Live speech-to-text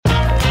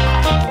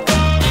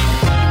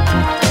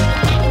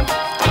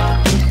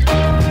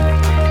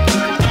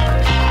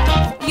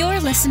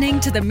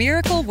listening to the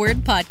Miracle Word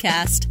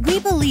Podcast. We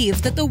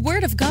believe that the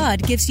Word of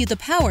God gives you the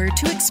power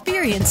to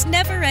experience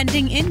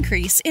never-ending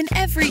increase in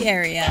every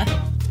area.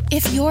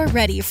 If you're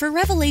ready for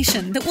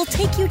revelation that will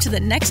take you to the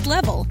next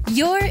level,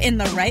 you're in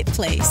the right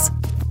place.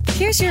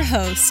 Here's your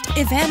host,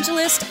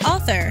 evangelist,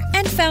 author,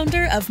 and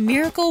founder of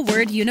Miracle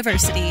Word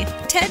University,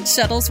 Ted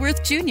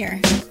Shuttlesworth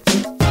Jr.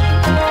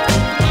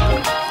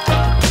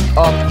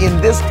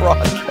 In this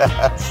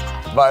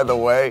broadcast, by the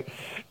way,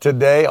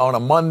 today on a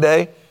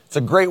Monday, it's a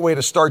great way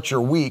to start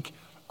your week.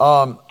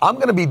 I'm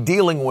going to be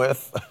dealing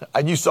with,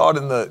 and you saw it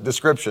in the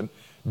description,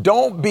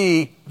 don't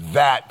be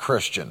that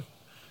Christian.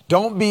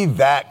 Don't be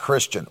that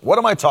Christian. What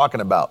am I talking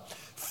about?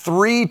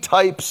 3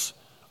 types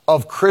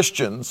of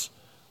Christians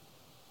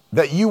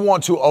that you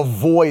want to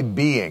avoid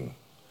being.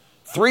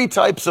 3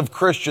 types of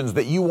Christians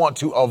that you want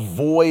to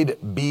avoid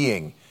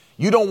being.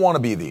 You don't want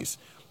to be these.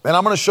 And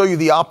I'm going to show you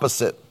the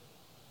opposite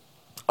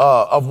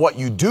of what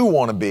you do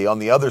want to be on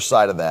the other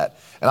side of that.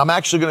 And I'm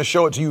actually going to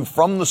show it to you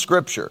from the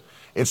scripture.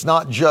 It's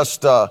not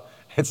just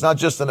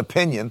an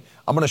opinion.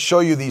 I'm going to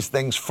show you these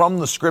things from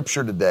the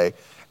scripture today.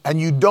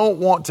 And you don't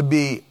want to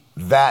be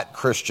that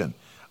Christian.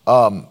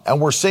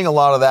 And we're seeing a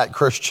lot of that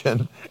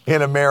Christian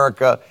in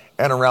America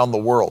and around the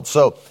world.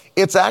 So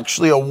it's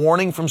actually a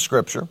warning from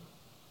scripture.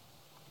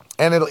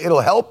 And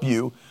it'll help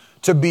you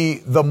to be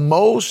the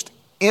most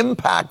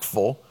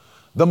impactful,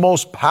 the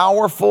most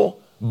powerful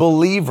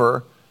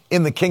believer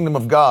in the kingdom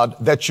of God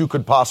that you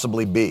could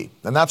possibly be.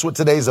 And that's what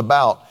today's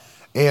about.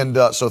 And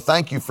so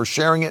thank you for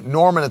sharing it.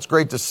 Norman, it's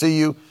great to see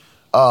you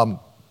up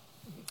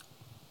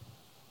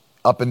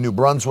in New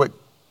Brunswick,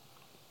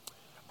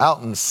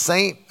 out in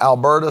St.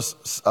 Albert,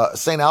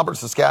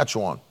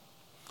 Saskatchewan.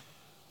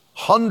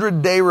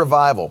 100-day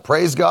revival.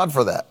 Praise God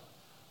for that.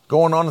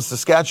 Going on in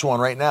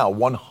Saskatchewan right now.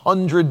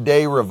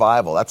 100-day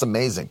revival. That's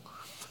amazing.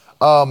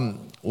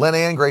 Len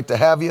Ann, great to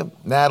have you.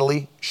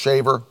 Natalie,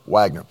 Shaver,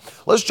 Wagner.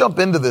 Let's jump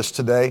into this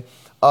today.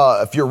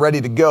 If you're ready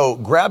to go,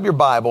 grab your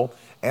Bible,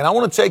 and I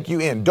want to take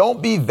you in.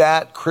 Don't be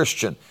that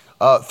Christian.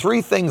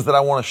 3 things that I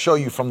want to show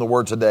you from the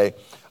Word today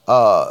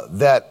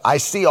that I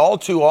see all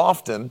too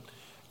often,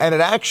 and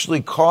it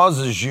actually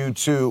causes you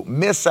to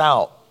miss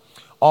out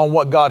on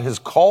what God has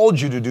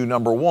called you to do,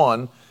 number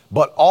 1,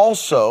 but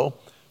also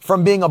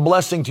from being a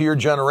blessing to your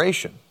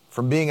generation,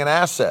 from being an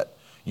asset.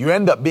 You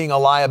end up being a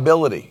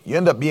liability. You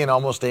end up being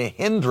almost a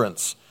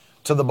hindrance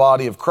to the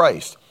body of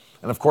Christ.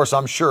 And of course,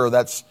 I'm sure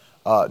that's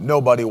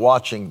nobody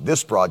watching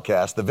this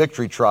broadcast. The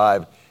Victory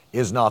Tribe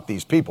is not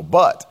these people.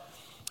 But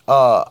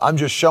I'm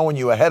just showing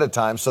you ahead of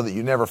time so that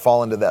you never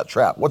fall into that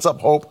trap. What's up,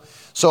 Hope?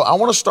 So I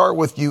want to start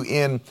with you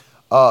in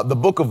the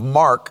book of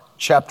Mark,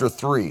 chapter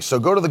 3. So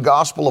go to the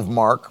Gospel of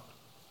Mark,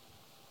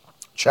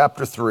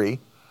 chapter 3.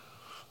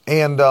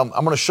 And I'm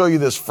going to show you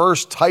this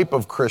first type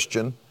of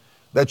Christian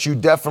that you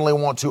definitely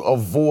want to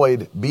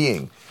avoid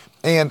being.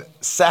 And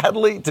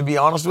sadly, to be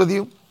honest with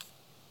you,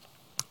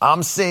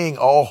 I'm seeing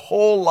a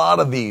whole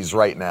lot of these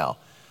right now.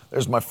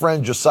 There's my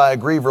friend Josiah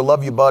Griever.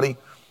 Love you, buddy.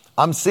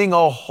 I'm seeing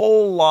a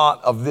whole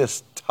lot of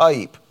this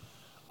type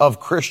of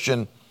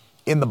Christian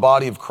in the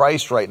body of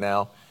Christ right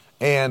now.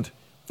 And,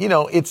 you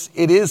know, it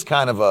is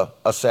kind of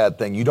a sad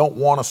thing. You don't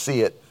want to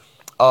see it,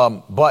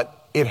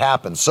 but it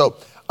happens. So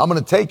I'm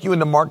going to take you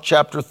into Mark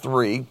chapter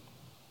 3.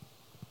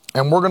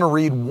 And we're going to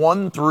read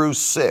 1 through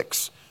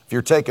 6, if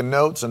you're taking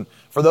notes. And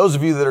for those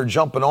of you that are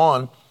jumping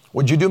on,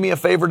 would you do me a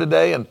favor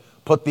today and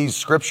put these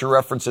scripture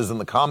references in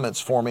the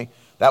comments for me?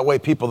 That way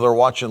people that are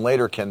watching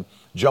later can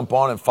jump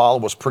on and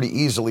follow us pretty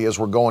easily as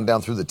we're going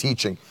down through the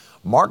teaching.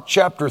 Mark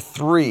chapter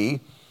 3,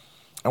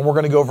 and we're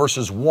going to go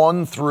verses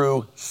 1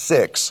 through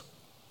 6.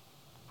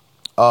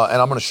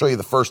 And I'm going to show you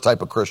the first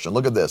type of Christian.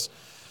 Look at this.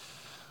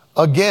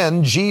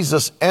 Again,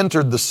 Jesus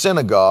entered the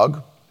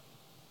synagogue,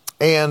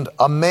 and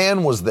a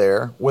man was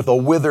there with a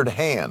withered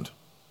hand.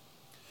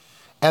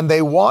 And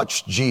they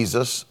watched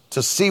Jesus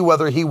to see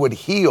whether he would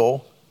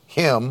heal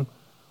him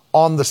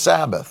on the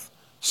Sabbath,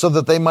 so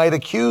that they might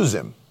accuse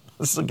him.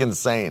 This is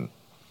insane.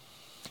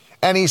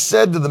 And he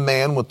said to the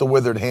man with the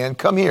withered hand,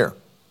 "Come here."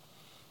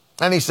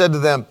 And he said to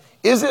them,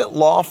 "Is it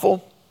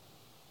lawful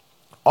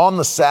on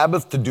the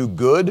Sabbath to do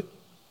good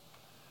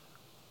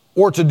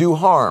or to do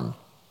harm,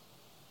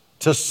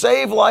 to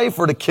save life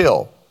or to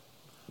kill?"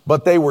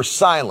 But they were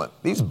silent,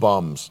 these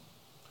bums.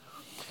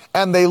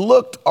 And they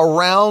looked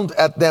around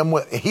at them.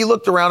 He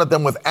looked around at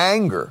them with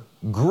anger,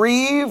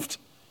 grieved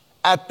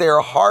at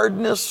their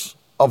hardness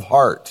of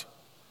heart,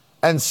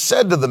 and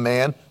said to the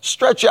man,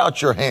 "Stretch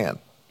out your hand."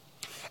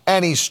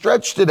 And he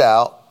stretched it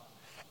out,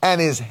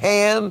 and his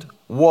hand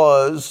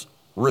was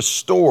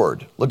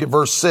restored. Look at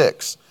verse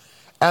 6.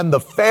 And the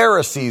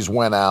Pharisees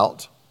went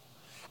out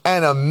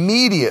and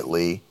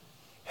immediately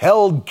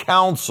held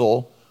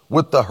counsel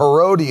with the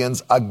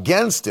Herodians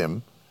against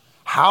him,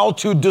 how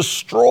to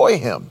destroy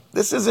him.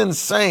 This is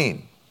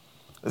insane.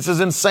 This is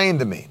insane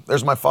to me.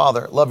 There's my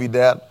father. Love you,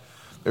 Dad.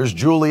 There's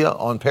Julia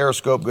on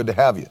Periscope. Good to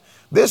have you.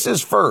 This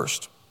is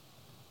first.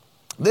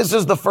 This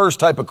is the first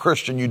type of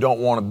Christian you don't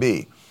want to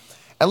be.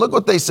 And look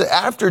what they say.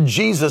 After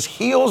Jesus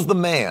heals the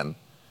man,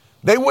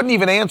 They wouldn't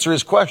even answer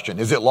his question.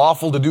 Is it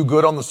lawful to do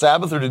good on the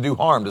Sabbath or to do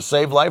harm, to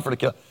save life or to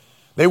kill?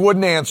 They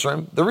wouldn't answer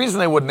him. The reason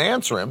they wouldn't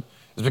answer him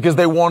is because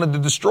they wanted to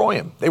destroy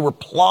him. They were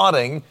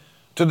plotting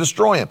to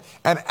destroy him.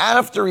 And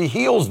after he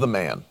heals the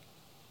man,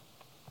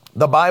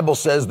 the Bible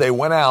says they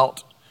went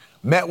out,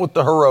 met with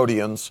the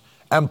Herodians,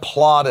 and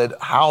plotted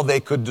how they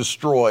could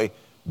destroy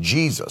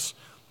Jesus.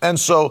 And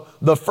so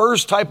the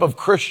first type of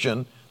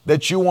Christian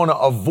that you want to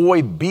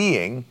avoid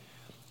being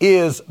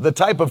is the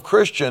type of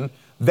Christian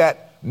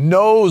that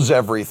knows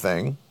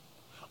everything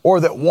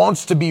or that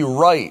wants to be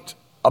right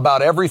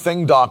about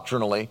everything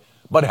doctrinally,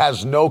 but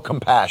has no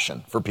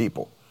compassion for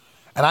people.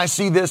 And I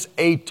see this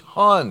a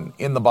ton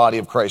in the body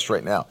of Christ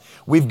right now.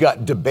 We've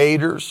got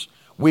debaters.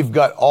 We've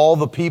got all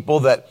the people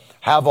that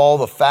have all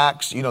the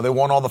facts. They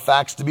want all the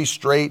facts to be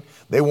straight.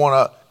 They want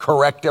to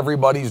correct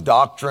everybody's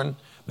doctrine.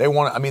 They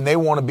want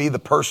to be the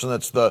person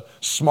that's the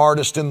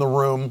smartest in the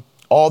room,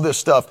 all this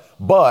stuff,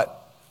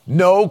 but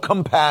no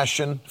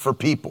compassion for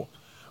people.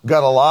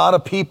 Got a lot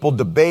of people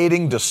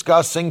debating,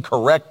 discussing,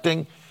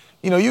 correcting.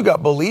 You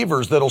got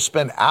believers that'll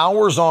spend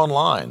hours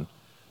online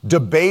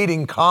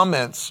debating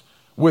comments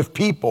with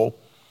people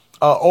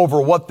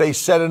over what they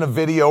said in a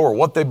video or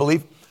what they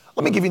believe.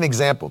 Let me give you an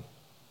example.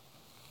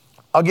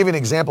 I'll give you an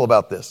example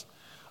about this.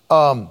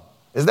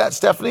 Is that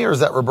Stephanie or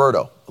is that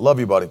Roberto? I love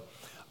you, buddy.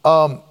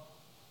 I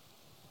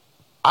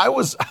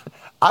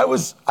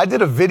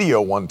did a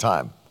video one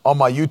time on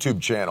my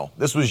YouTube channel.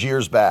 This was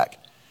years back.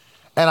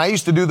 And I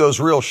used to do those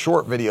real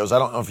short videos. I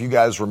don't know if you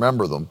guys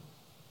remember them.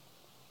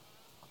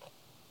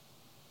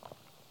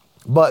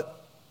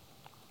 But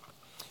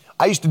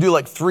I used to do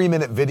like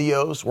 3-minute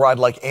videos where I'd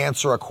like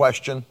answer a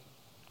question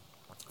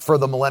for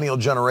the millennial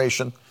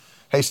generation.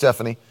 Hey,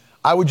 Stephanie,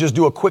 I would just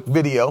do a quick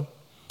video,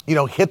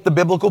 hit the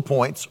biblical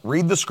points,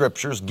 read the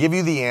scriptures, give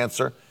you the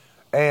answer,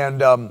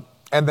 and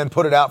then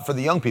put it out for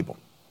the young people.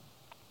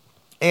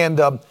 And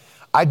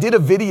I did a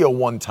video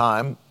one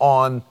time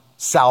on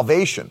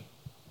salvation.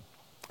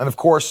 And of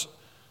course,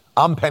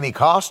 I'm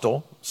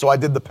Pentecostal, so I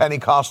did the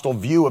Pentecostal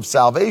view of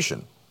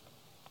salvation.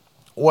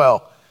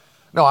 Well,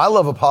 no, I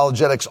love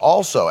apologetics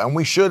also, and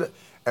we should.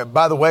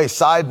 By the way,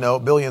 side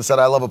note, Billion said,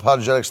 I love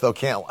apologetics, though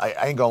I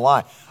ain't gonna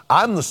lie.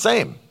 I'm the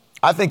same.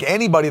 I think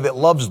anybody that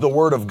loves the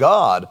Word of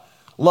God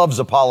loves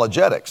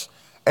apologetics.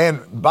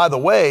 And by the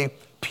way,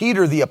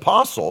 Peter the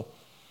Apostle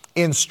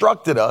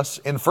instructed us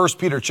in 1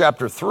 Peter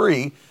chapter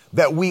 3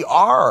 that we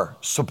are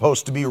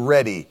supposed to be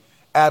ready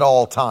at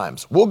all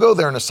times. We'll go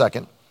there in a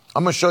second.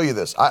 I'm going to show you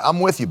this.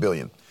 I'm with you,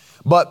 Billion.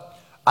 But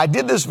I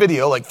did this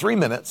video, like 3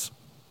 minutes,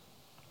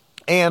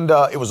 and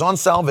it was on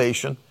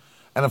salvation.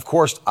 And of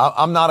course,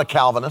 I'm not a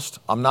Calvinist.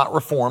 I'm not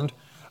Reformed.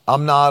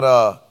 I'm not,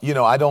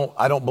 I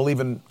don't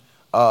believe in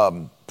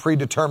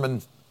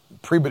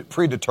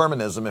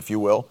predeterminism, if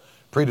you will,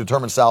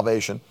 predetermined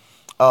salvation.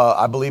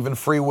 I believe in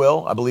free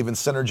will. I believe in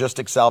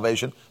synergistic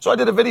salvation. So I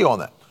did a video on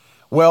that.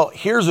 Well,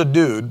 here's a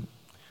dude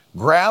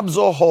grabs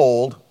a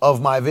hold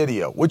of my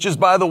video, which is,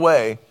 by the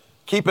way,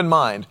 keep in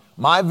mind,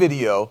 my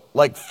video,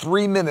 like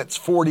 3 minutes,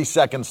 40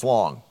 seconds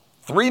long.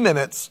 3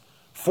 minutes,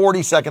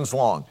 40 seconds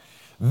long.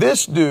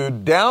 This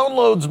dude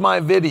downloads my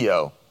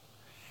video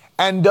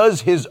and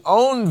does his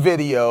own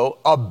video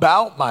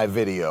about my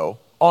video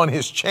on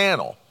his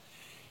channel.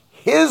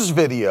 His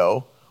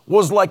video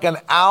was like an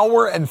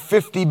hour and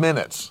 50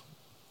 minutes.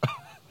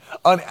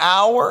 An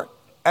hour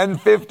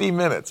and 50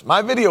 minutes.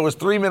 My video was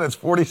 3 minutes,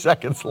 40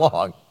 seconds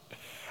long.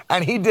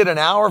 And he did an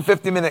hour,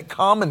 50-minute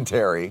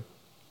commentary,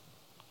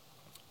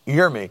 you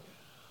hear me,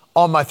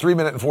 on my 3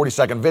 minute and 40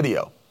 second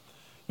video.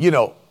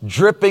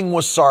 Dripping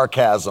with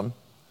sarcasm,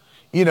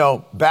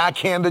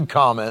 backhanded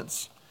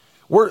comments.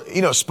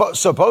 We're,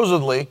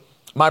 supposedly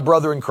my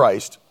brother in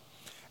Christ,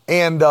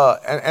 and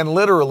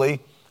literally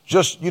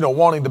just,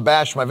 wanting to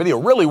bash my video,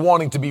 really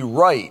wanting to be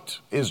right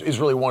is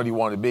really what he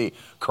wanted to be.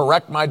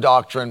 Correct my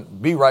doctrine,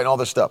 be right, and all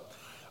this stuff.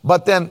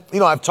 But then,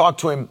 I've talked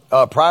to him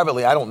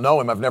privately. I don't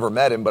know him. I've never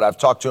met him, but I've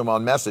talked to him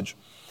on message.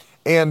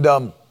 And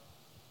I'm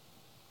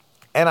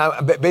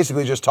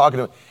basically just talking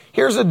to him.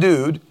 Here's a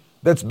dude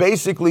that's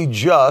basically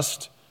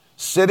just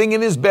sitting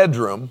in his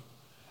bedroom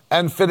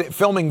and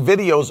filming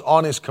videos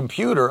on his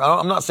computer.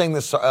 I'm not saying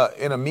this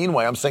in a mean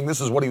way. I'm saying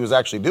this is what he was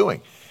actually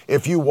doing.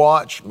 If you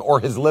watch, or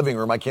his living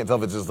room, I can't tell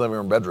if it's his living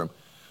room or bedroom.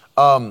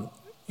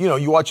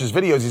 You watch his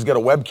videos. He's got a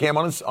webcam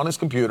on his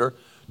computer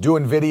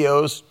doing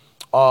videos,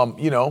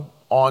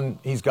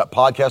 he's got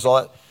podcasts,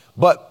 all that.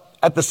 But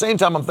at the same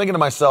time, I'm thinking to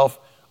myself,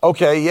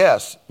 okay,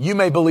 yes, you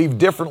may believe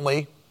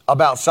differently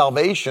about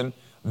salvation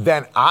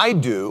than I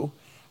do.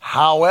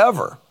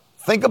 However,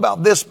 think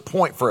about this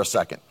point for a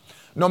second.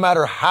 No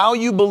matter how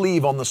you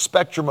believe on the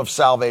spectrum of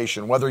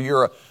salvation, whether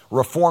you're a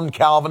Reformed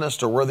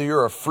Calvinist or whether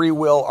you're a free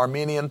will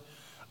Arminian,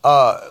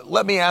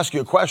 let me ask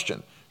you a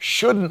question.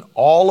 Shouldn't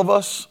all of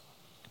us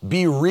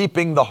be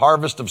reaping the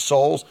harvest of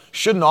souls?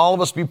 Shouldn't all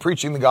of us be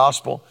preaching the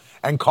gospel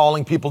and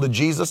calling people to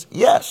Jesus?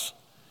 Yes.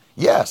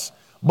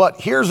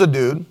 But here's a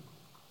dude,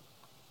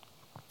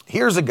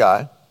 here's a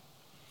guy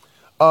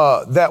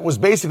that was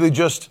basically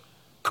just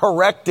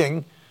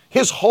correcting.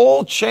 His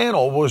whole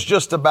channel was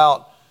just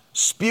about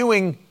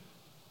spewing,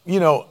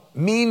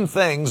 mean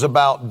things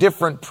about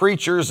different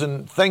preachers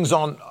and things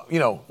on,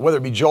 whether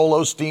it be Joel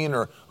Osteen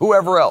or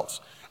whoever else,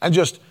 and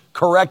just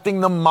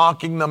correcting them,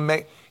 mocking them,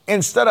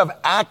 instead of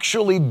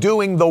actually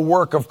doing the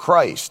work of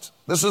Christ.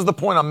 This is the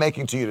point I'm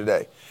making to you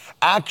today.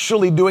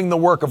 Actually doing the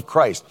work of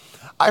Christ.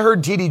 I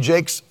heard T.D.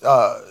 Jakes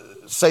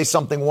say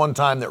something one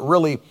time that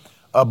really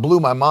blew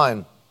my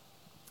mind.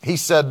 He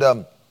said,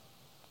 I'm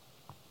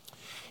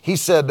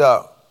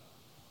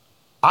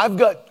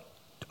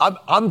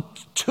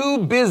too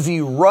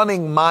busy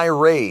running my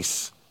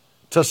race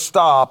to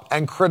stop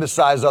and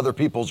criticize other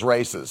people's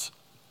races.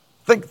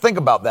 Think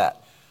about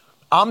that.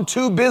 I'm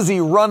too busy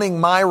running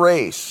my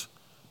race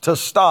to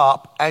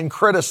stop and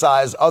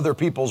criticize other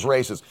people's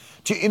races.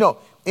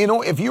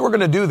 If you were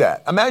going to do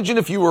that, imagine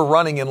if you were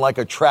running in like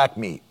a track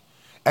meet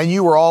and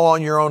you were all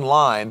on your own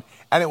line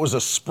and it was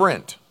a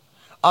sprint.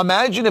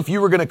 Imagine if you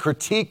were going to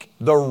critique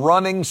the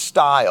running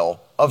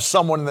style of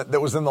someone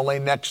that was in the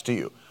lane next to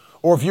you,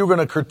 or if you were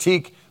going to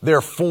critique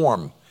their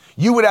form.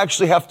 You would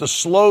actually have to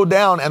slow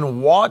down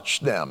and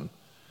watch them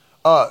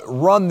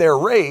run their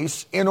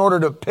race in order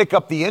to pick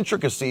up the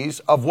intricacies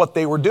of what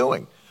they were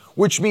doing,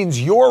 which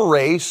means your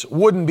race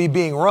wouldn't be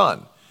being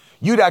run.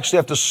 You'd actually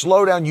have to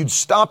slow down. You'd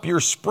stop your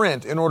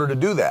sprint in order to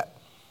do that.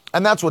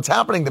 And that's what's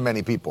happening to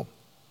many people.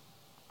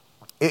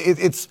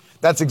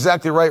 That's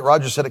exactly right.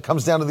 Roger said it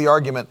comes down to the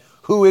argument,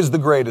 who is the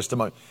greatest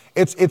among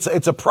you?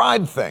 It's a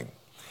pride thing.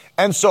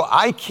 And so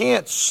I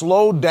can't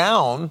slow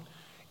down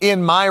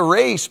in my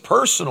race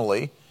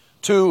personally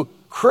to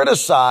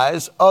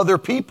criticize other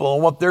people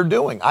and what they're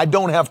doing. I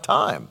don't have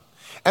time.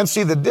 And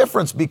see, the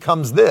difference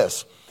becomes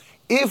this.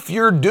 If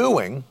you're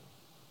doing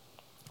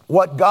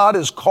what God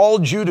has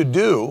called you to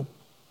do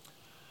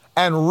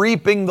and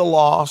reaping the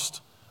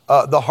lost,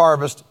 the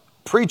harvest,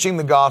 preaching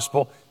the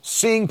gospel,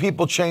 seeing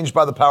people changed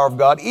by the power of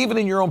God, even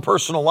in your own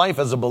personal life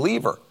as a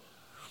believer,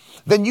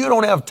 then you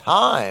don't have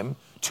time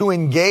to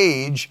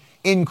engage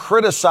in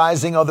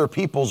criticizing other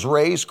people's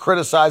race,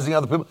 criticizing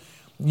other people.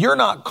 You're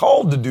not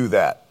called to do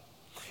that.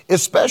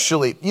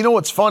 Especially,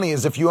 what's funny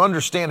is if you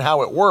understand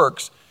how it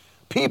works,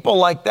 people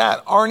like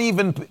that aren't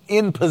even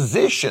in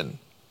position.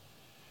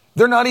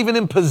 They're not even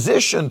in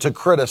position to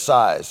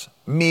criticize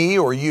me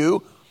or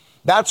you.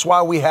 That's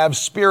why we have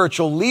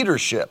spiritual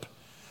leadership.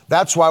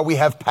 That's why we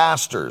have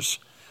pastors.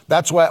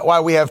 That's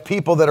why we have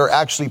people that are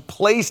actually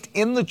placed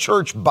in the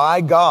church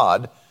by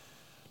God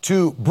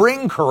to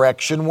bring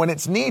correction when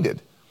it's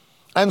needed.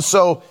 And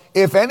so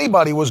if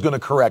anybody was going to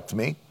correct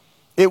me,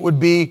 it would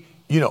be,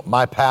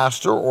 my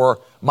pastor or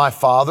my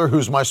father,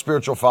 who's my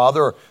spiritual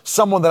father, or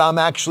someone that I'm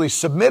actually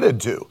submitted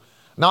to,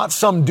 not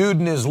some dude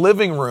in his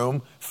living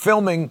room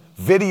filming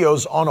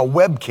videos on a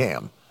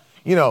webcam.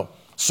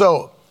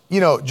 So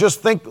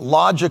just think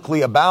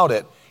logically about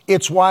it.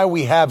 It's why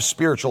we have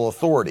spiritual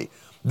authority.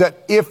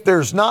 That if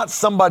there's not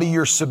somebody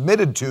you're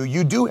submitted to,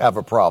 you do have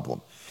a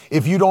problem.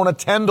 If you don't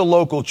attend a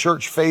local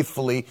church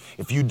faithfully,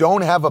 if you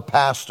don't have a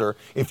pastor,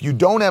 if you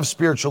don't have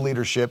spiritual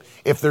leadership,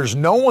 if there's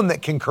no one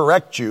that can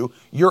correct you,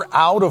 you're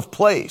out of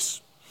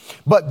place.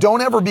 But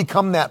don't ever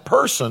become that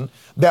person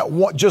that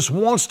just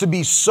wants to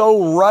be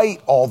so right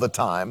all the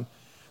time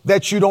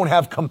that you don't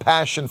have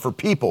compassion for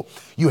people.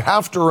 You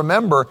have to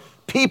remember,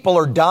 people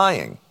are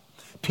dying.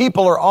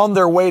 People are on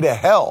their way to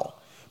hell.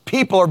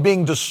 People are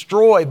being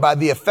destroyed by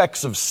the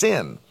effects of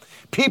sin.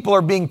 People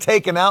are being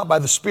taken out by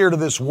the spirit of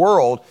this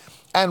world.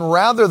 And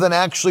rather than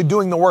actually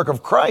doing the work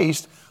of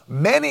Christ,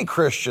 many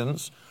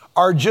Christians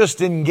are just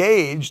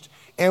engaged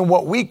in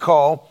what we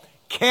call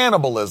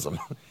cannibalism.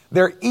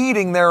 They're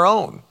eating their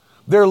own.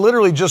 They're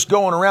literally just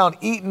going around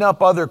eating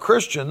up other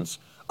Christians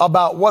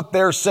about what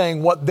they're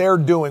saying, what they're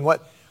doing.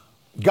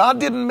 God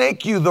didn't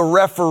make you the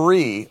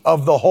referee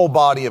of the whole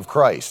body of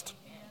Christ.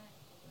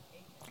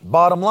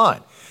 Bottom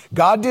line,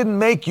 God didn't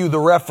make you the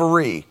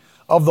referee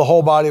of the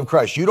whole body of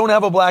Christ. You don't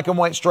have a black and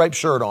white striped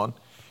shirt on.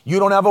 You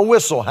don't have a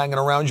whistle hanging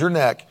around your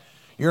neck.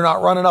 You're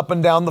not running up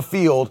and down the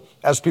field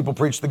as people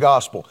preach the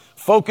gospel.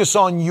 Focus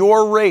on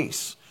your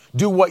race.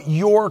 Do what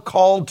you're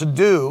called to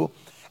do,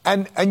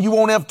 and you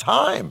won't have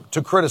time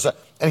to criticize.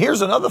 And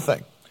here's another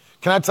thing.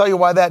 Can I tell you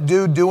why that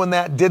dude doing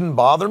that didn't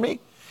bother me?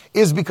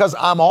 Is because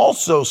I'm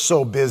also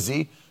so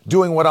busy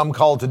doing what I'm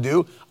called to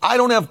do. I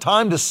don't have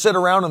time to sit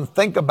around and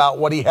think about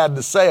what he had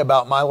to say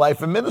about my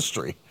life and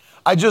ministry.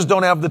 I just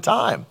don't have the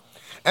time.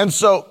 And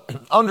so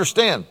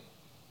understand,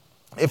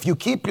 if you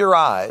keep your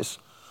eyes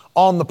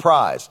on the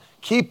prize,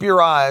 keep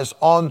your eyes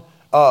on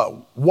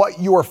what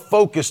you're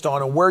focused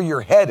on and where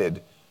you're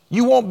headed,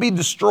 you won't be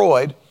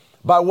destroyed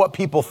by what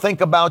people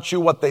think about you,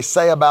 what they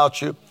say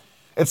about you.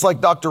 It's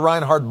like Dr.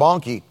 Reinhard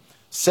Bonnke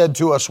said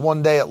to us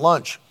one day at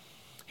lunch.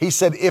 He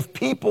said, if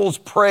people's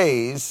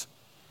praise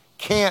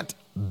can't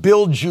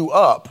build you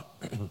up,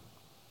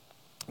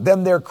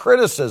 then their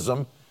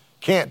criticism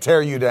can't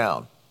tear you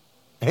down.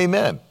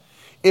 Amen.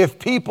 If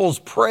people's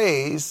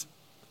praise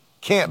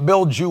can't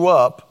build you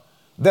up,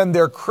 then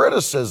their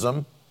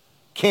criticism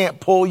can't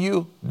pull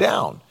you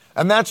down.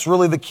 And that's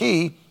really the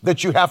key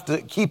that you have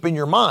to keep in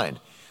your mind,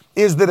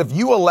 is that if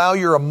you allow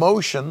your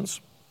emotions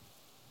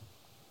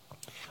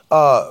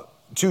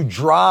to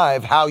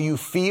drive how you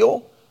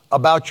feel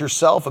about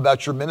yourself,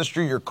 about your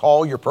ministry, your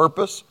call, your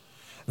purpose,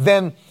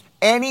 then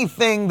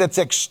anything that's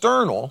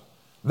external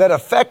that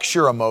affects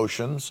your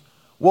emotions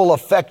will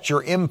affect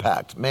your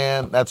impact.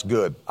 Man, that's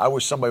good. I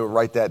wish somebody would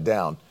write that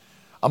down.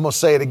 I'm going to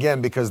say it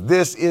again because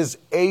this is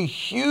a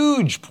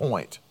huge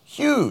point.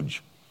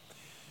 Huge.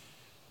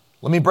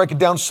 Let me break it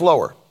down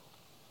slower.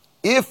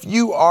 If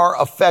you are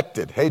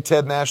affected, hey,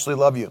 Ted and Ashley,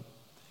 love you.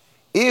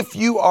 If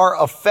you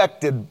are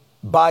affected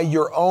by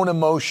your own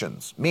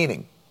emotions,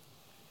 meaning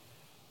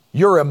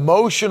your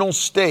emotional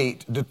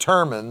state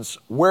determines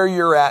where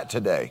you're at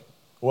today.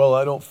 Well,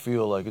 I don't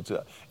feel like it's...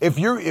 If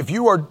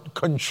you are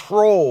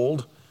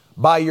controlled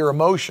by your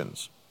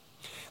emotions,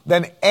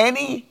 then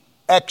any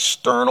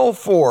external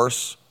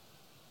force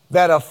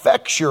that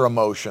affects your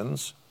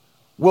emotions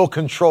will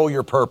control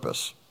your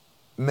purpose.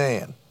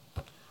 Man,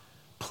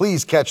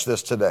 please catch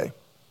this today.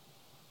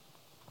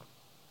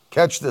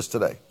 Catch this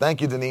today.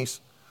 Thank you,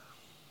 Denise.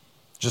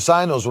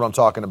 Josiah knows what I'm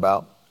talking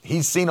about.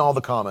 He's seen all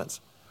the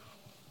comments.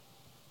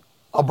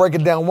 I'll break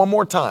it down one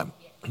more time.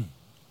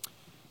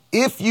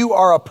 If you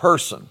are a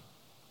person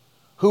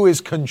who is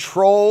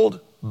controlled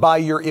by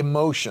your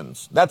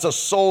emotions, that's a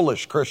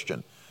soulish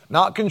Christian,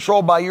 not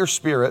controlled by your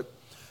spirit,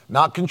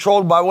 not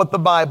controlled by what the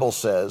Bible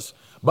says,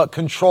 but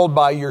controlled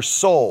by your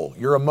soul,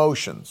 your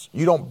emotions.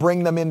 You don't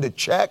bring them into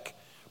check,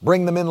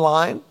 bring them in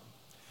line.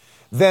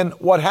 Then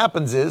what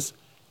happens is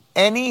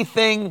any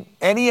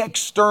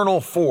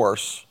external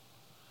force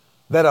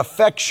that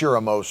affects your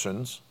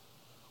emotions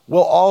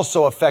will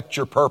also affect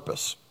your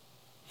purpose.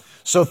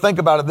 So think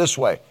about it this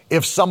way.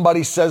 If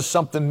somebody says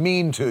something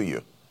mean to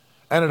you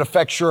and it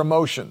affects your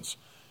emotions,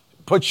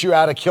 puts you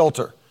out of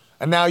kilter,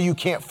 and now you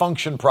can't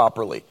function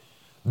properly,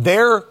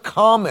 their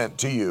comment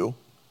to you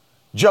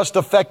just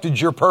affected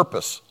your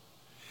purpose.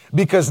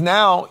 Because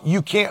now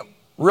you can't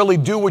really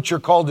do what you're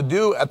called to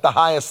do at the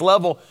highest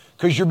level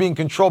because you're being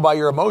controlled by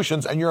your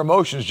emotions and your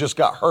emotions just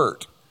got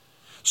hurt.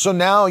 So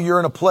now you're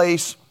in a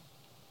place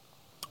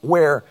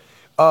where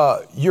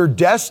your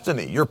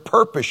destiny, your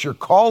purpose, your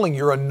calling,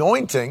 your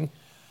anointing,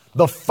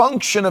 the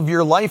function of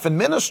your life and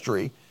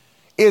ministry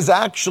is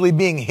actually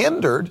being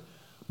hindered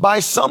by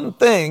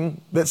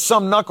something that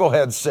some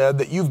knucklehead said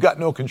that you've got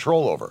no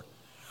control over.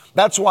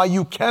 That's why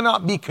you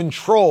cannot be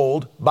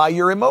controlled by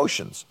your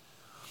emotions.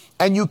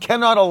 And you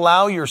cannot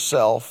allow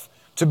yourself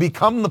to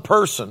become the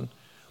person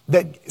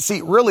that,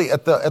 see, really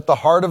at the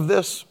heart of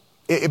this,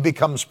 it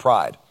becomes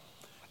pride.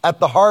 At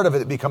the heart of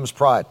it, it becomes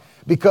pride.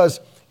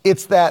 Because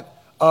it's that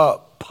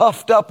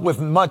puffed up with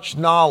much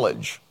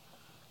knowledge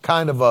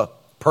kind of a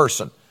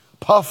person.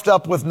 Puffed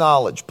up with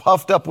knowledge,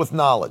 puffed up with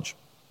knowledge.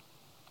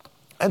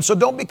 And so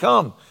don't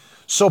become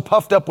so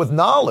puffed up with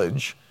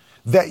knowledge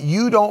that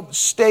you don't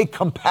stay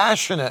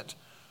compassionate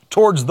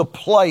towards the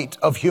plight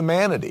of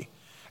humanity.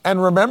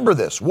 And remember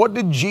this, what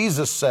did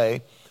Jesus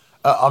say?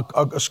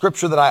 A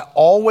scripture that I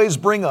always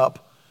bring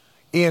up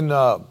in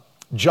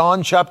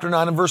John chapter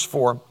 9 and verse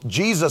 4.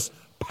 Jesus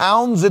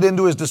pounds it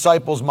into his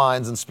disciples'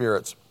 minds and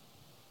spirits.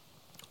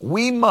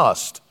 We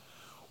must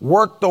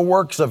work the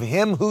works of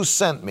him who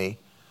sent me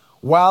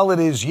while it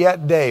is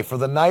yet day, for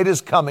the night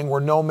is coming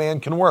where no man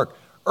can work.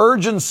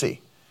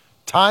 Urgency,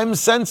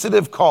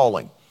 time-sensitive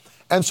calling.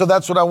 And so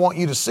that's what I want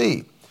you to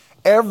see.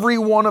 Every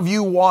one of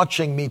you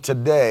watching me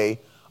today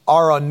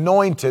are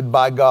anointed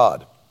by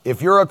God.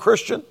 If you're a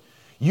Christian,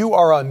 you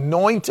are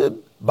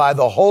anointed by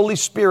the Holy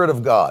Spirit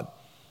of God.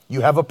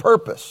 You have a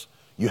purpose.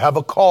 You have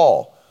a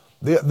call.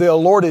 The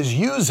Lord is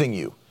using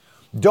you.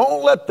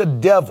 Don't let the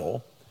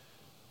devil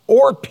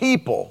or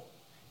people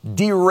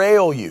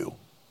derail you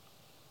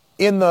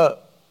in the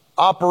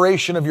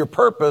operation of your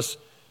purpose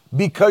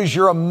because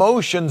your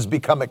emotions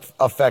become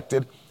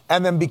affected.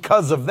 And then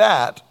because of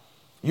that,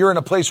 you're in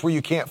a place where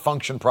you can't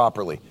function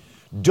properly.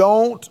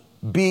 Don't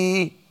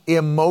be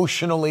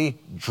emotionally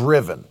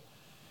driven.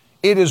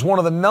 It is one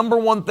of the number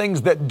one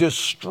things that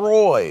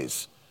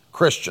destroys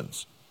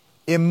Christians,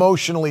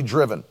 emotionally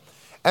driven.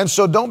 And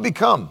so don't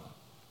become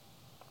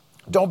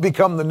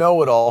the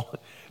know-it-all.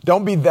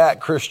 Don't be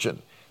that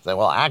Christian. Say,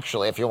 well,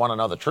 actually, if you want to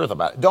know the truth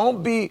about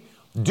it,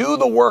 do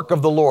the work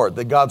of the Lord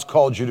that God's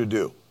called you to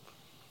do.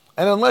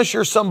 And unless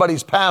you're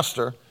somebody's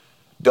pastor,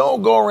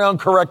 don't go around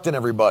correcting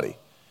everybody.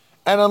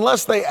 And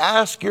unless they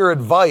ask your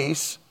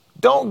advice,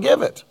 don't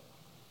give it.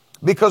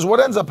 Because what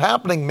ends up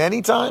happening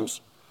many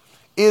times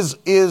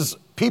is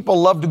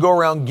people love to go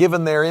around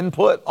giving their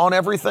input on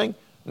everything.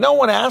 No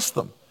one asked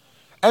them.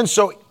 And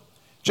so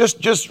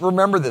just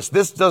remember this.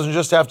 This doesn't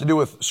just have to do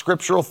with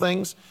scriptural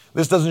things.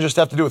 This doesn't just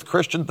have to do with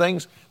Christian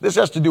things. This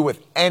has to do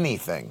with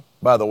anything,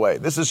 by the way.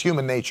 This is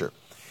human nature.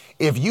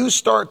 If you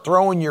start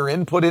throwing your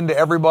input into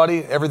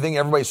everything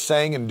everybody's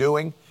saying and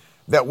doing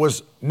that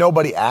was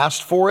nobody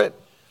asked for it,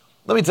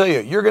 let me tell you,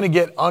 you're going to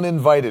get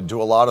uninvited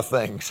to a lot of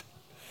things.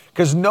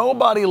 Because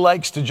nobody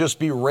likes to just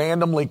be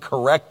randomly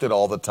corrected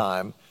all the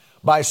time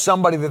by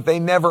somebody that they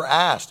never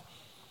asked.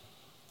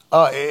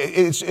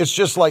 It's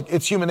just like,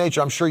 it's human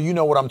nature. I'm sure you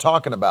know what I'm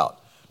talking about.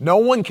 No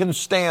one can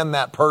stand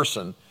that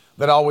person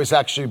that always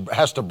actually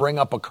has to bring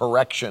up a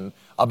correction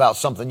about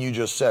something you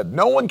just said.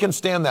 No one can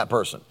stand that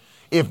person.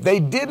 If they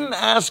didn't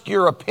ask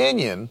your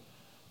opinion,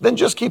 then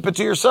just keep it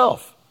to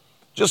yourself.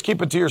 Just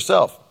keep it to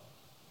yourself.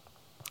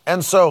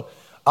 And so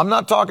I'm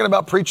not talking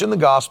about preaching the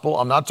gospel.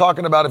 I'm not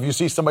talking about if you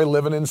see somebody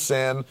living in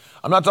sin.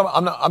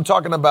 I'm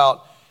talking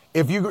about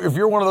if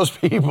you're one of those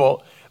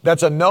people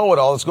that's a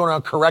know-it-all that's going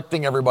around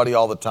correcting everybody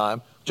all the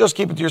time, just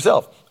keep it to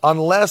yourself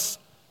unless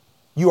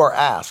you are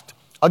asked.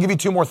 I'll give you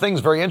two more things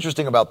very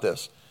interesting about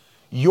this.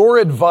 Your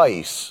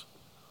advice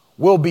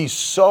will be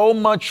so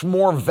much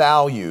more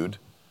valued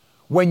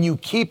when you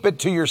keep it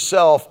to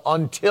yourself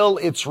until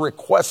it's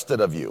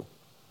requested of you.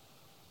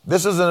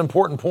 This is an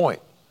important point.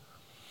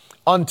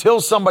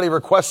 Until somebody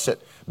requests it.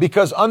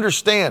 Because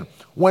understand,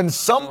 when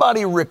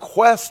somebody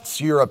requests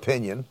your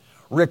opinion,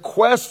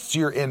 requests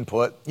your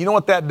input, you know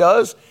what that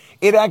does?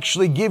 It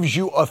actually gives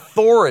you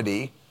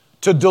authority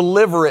to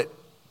deliver it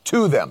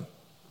to them.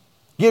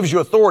 Gives you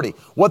authority.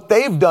 What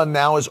they've done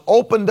now is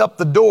opened up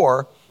the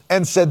door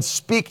and said,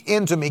 speak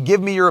into me,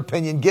 give me your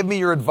opinion, give me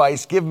your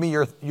advice, give me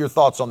your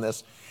thoughts on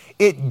this.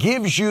 It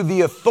gives you the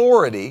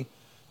authority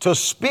to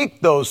speak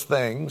those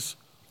things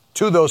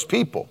to those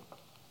people.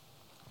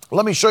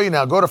 Let me show you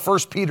now. Go to 1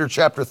 Peter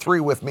chapter 3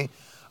 with me.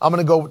 I'm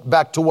going to go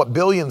back to what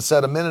Billion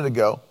said a minute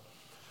ago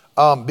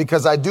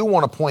because I do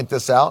want to point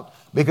this out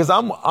because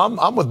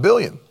I'm with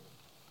Billion.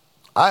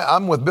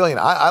 I'm with Billion.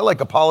 I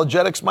like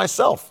apologetics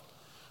myself.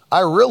 I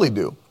really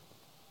do.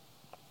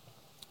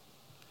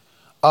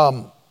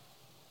 And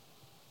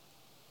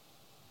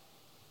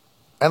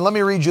let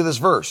me read you this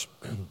verse.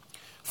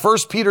 1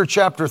 Peter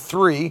chapter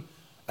 3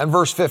 and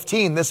verse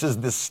 15. This is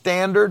the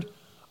standard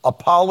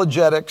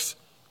apologetics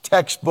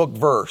textbook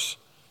verse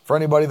for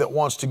anybody that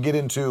wants to get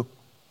into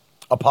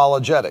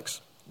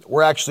apologetics.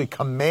 We're actually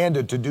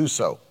commanded to do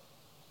so.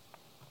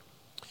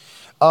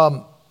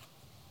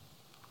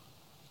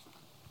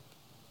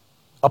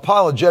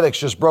 Apologetics,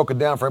 just broken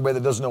down for anybody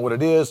that doesn't know what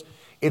it is.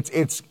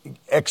 It's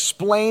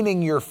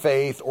explaining your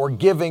faith or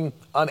giving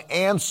an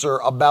answer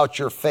about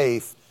your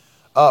faith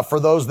for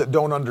those that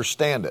don't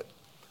understand it.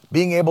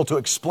 Being able to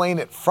explain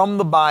it from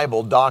the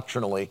Bible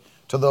doctrinally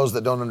to those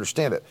that don't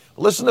understand it.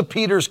 Listen to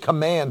Peter's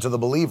command to the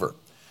believer.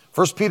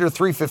 1 Peter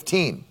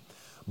 3:15.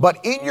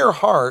 But in your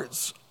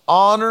hearts,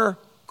 honor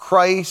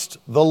Christ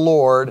the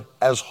Lord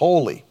as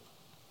holy,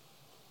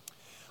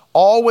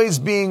 always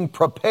being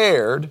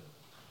prepared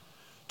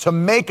to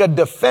make a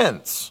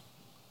defense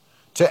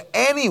to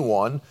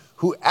anyone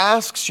who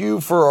asks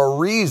you for a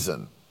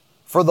reason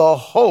for the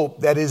hope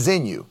that is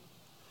in you.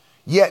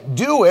 Yet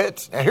do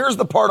it, and here's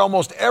the part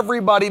almost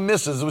everybody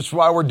misses, which is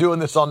why we're doing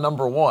this on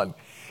number 1.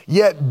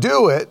 Yet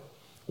do it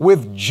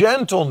with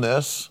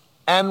gentleness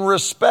and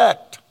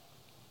respect.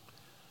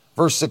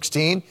 Verse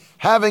 16,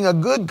 having a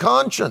good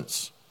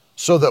conscience,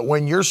 so that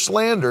when you're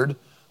slandered,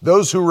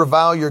 those who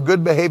revile your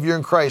good behavior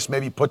in Christ may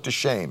be put to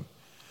shame.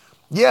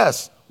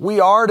 Yes, we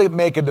are to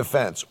make a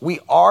defense. We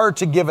are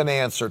to give an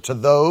answer to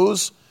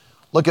those.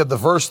 Look at the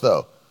verse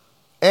though.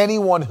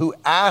 Anyone who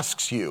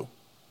asks you.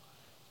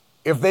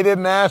 If they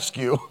didn't ask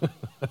you,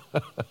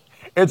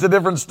 it's a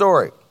different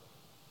story.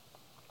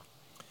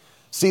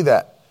 See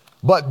that?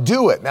 But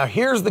do it. Now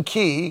here's the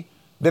key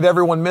that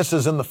everyone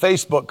misses in the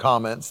Facebook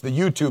comments, the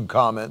YouTube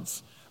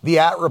comments, the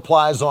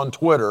 @replies on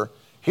Twitter.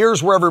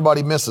 Here's where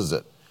everybody misses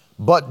it.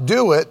 But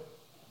do it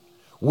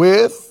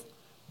with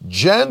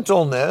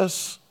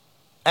gentleness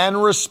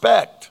and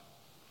respect.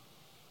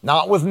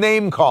 Not with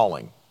name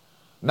calling,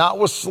 not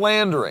with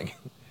slandering.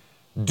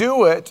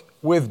 Do it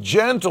with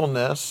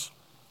gentleness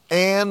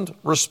and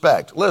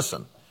respect.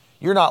 Listen,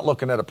 you're not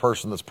looking at a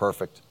person that's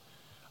perfect.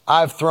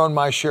 I've thrown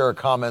my share of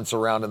comments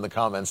around in the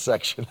comments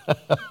section.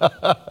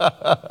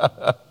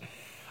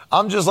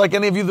 I'm just like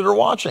any of you that are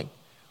watching.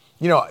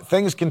 You know,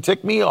 things can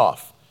tick me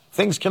off.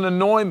 Things can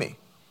annoy me,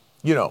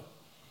 you know.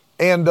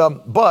 And,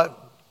 but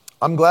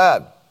I'm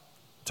glad,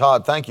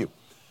 Todd, thank you.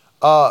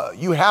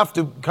 You have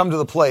to come to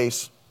the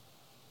place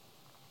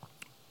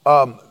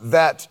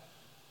that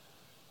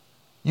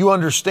you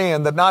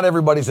understand that not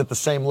everybody's at the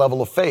same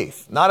level of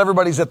faith. Not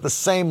everybody's at the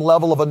same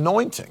level of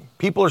anointing.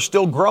 People are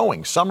still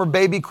growing. Some are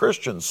baby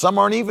Christians. Some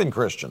aren't even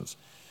Christians.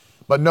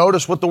 But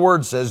notice what the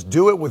word says.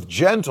 Do it with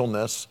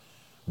gentleness.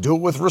 Do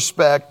it with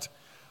respect.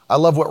 I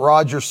love what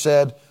Roger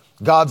said.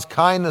 God's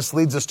kindness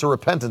leads us to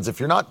repentance. If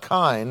you're not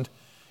kind,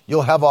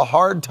 you'll have a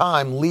hard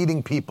time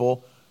leading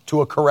people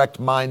to a correct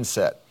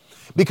mindset.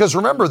 Because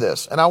remember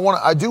this, and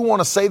I do want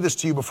to say this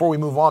to you before we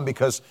move on,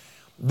 because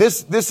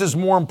this is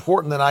more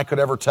important than I could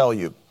ever tell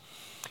you,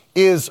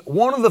 is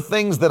one of the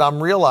things that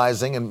I'm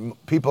realizing,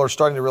 and people are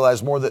starting to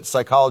realize more that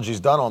psychology's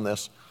done on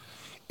this,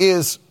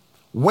 is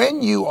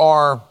when you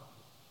are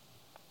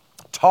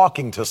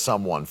talking to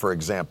someone, for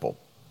example,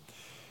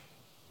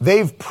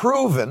 they've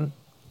proven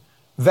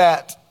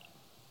that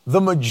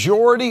the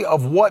majority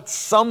of what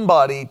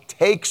somebody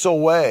takes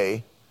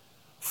away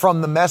from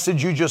the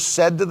message you just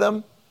said to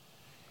them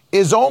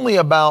is only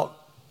about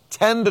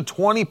 10 to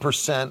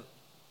 20%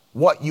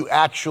 what you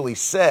actually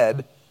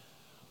said,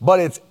 but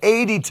it's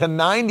 80 to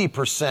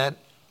 90%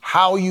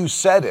 how you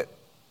said it.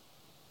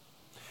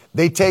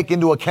 They take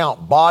into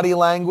account body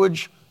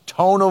language,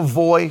 tone of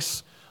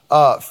voice,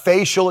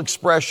 facial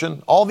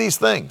expression, all these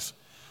things.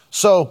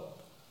 So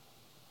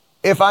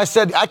if I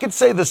said, I could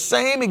say the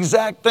same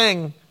exact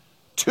thing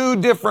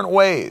 2 different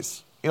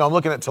ways. You know, I'm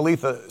looking at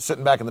Talitha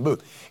sitting back in the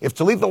booth. If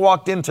Talitha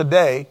walked in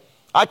today,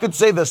 I could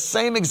say the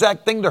same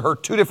exact thing to her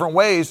 2 different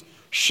ways.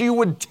 She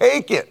would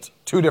take it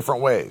 2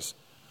 different ways.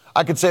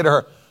 I could say to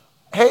her,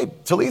 hey,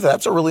 Talitha,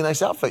 that's a really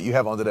nice outfit you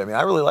have on today. I mean,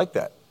 I really like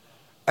that.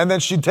 And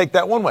then she'd take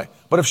that one way.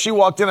 But if she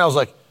walked in, I was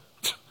like,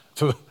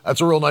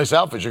 that's a real nice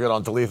outfit you got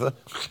on, Talitha.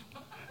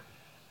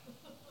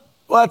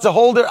 Well, that's a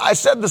whole different, I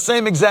said the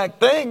same exact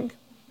thing,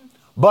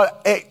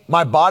 but hey,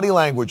 my body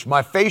language,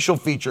 my facial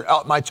feature,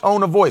 my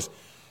tone of voice,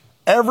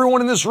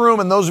 everyone in this room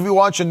and those of you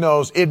watching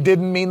knows it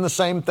didn't mean the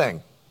same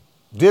thing.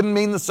 Didn't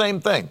mean the same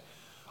thing.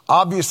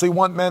 Obviously,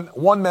 one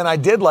meant I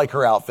did like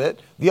her outfit.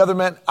 The other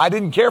meant I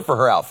didn't care for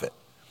her outfit.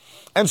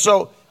 And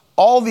so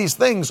all these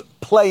things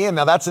play in.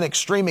 Now, that's an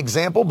extreme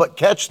example, but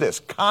catch this.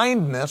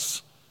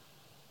 Kindness,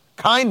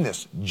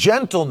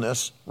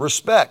 gentleness,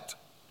 respect.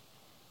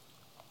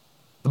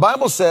 The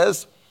Bible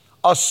says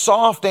a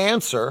soft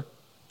answer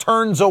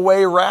turns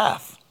away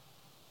wrath.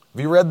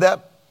 Have you read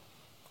that?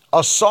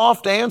 A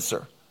soft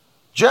answer,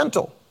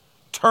 gentle,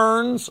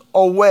 turns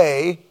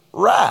away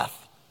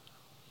wrath.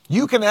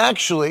 You can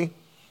actually,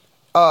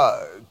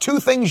 2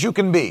 things you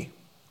can be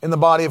in the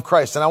body of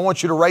Christ. And I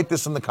want you to write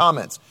this in the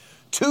comments.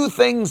 2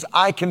 things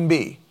I can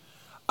be.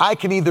 I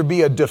can either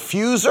be a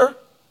diffuser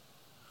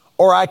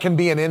or I can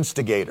be an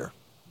instigator.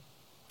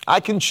 I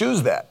can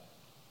choose that.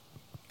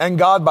 And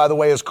God, by the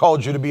way, has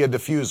called you to be a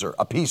diffuser,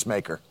 a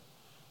peacemaker,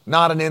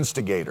 not an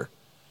instigator.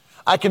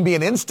 I can be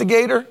an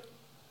instigator.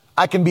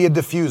 I can be a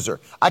diffuser.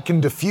 I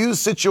can diffuse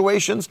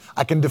situations.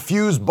 I can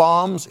diffuse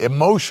bombs,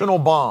 emotional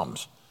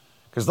bombs.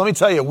 Because let me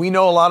tell you, we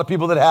know a lot of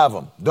people that have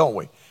them, don't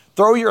we?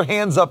 Throw your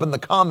hands up in the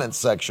comments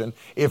section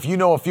if you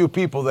know a few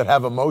people that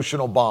have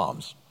emotional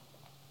bombs.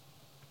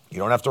 You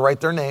don't have to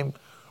write their name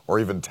or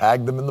even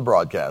tag them in the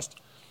broadcast.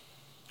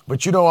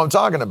 But you know what I'm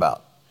talking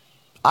about.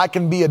 I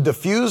can be a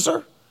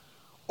diffuser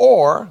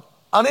or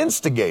an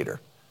instigator.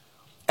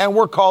 And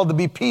we're called to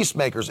be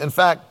peacemakers. In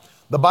fact,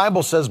 the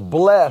Bible says,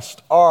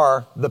 blessed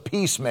are the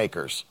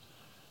peacemakers.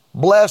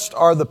 Blessed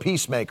are the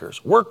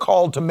peacemakers. We're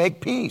called to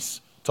make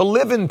peace, to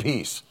live in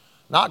peace.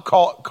 Not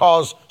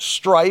cause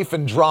strife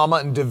and drama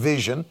and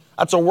division.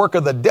 That's a work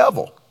of the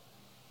devil.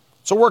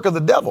 It's a work of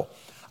the devil.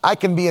 I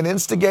can be an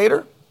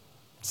instigator.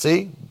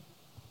 See,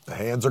 the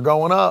hands are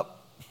going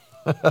up.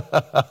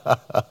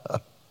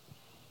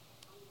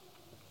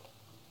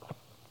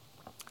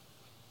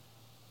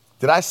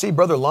 Did I see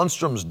Brother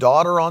Lundstrom's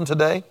daughter on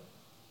today?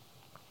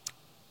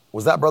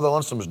 Was that Brother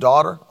Lundstrom's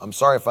daughter? I'm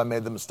sorry if I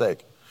made the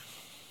mistake.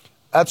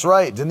 That's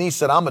right. Denise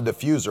said, I'm a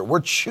diffuser. We're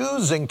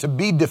choosing to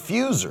be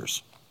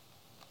diffusers.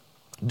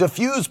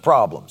 Diffuse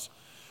problems.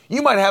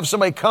 You might have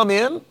somebody come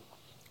in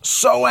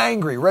so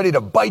angry, ready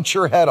to bite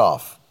your head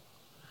off.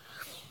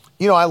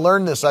 You know, I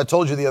learned this. I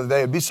told you the other day,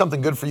 it'd be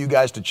something good for you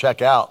guys to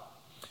check out.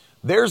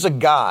 There's a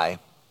guy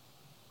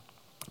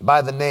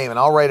by the name, and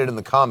I'll write it in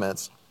the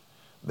comments.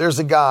 There's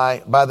a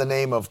guy by the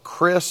name of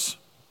Chris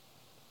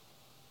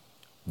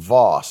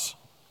Voss.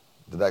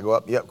 Did that go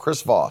up? Yep,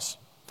 Chris Voss.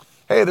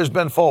 Hey, there's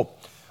Ben Fold.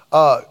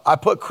 I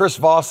put Chris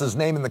Voss's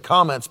name in the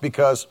comments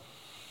because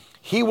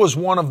he was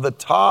one of the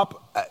top,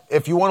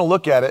 if you want to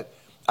look at it,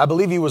 I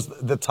believe he was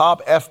the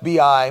top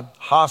FBI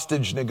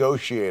hostage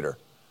negotiator,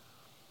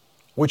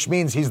 which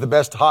means he's the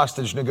best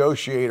hostage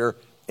negotiator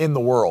in the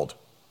world.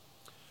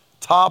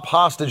 Top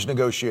hostage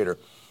negotiator.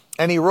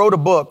 And he wrote a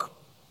book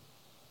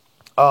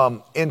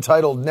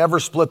entitled Never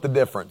Split the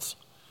Difference.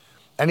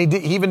 And he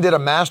even did a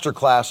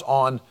masterclass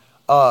on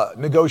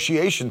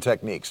negotiation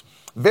techniques.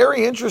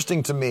 Very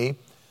interesting to me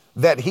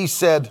that he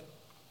said,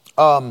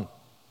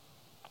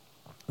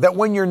 that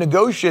when you're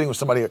negotiating with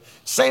somebody,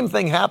 same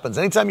thing happens.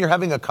 Anytime you're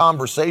having a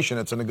conversation,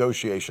 it's a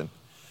negotiation.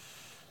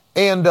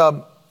 And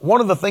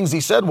one of the things he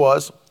said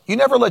was, you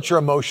never let your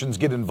emotions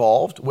get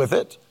involved with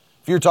it.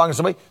 If you're talking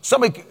to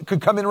somebody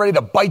could come in ready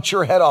to bite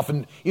your head off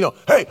and,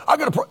 hey, I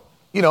got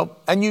to,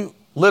 and you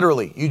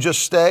literally, you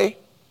just stay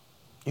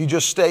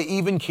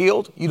even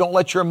keeled. You don't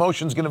let your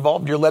emotions get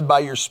involved. You're led by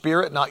your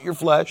spirit, not your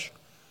flesh.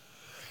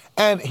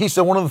 And he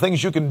said one of the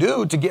things you can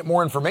do to get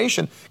more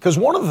information, because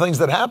one of the things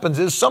that happens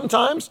is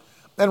sometimes,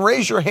 and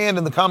raise your hand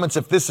in the comments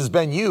if this has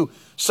been you,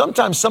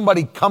 sometimes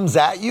somebody comes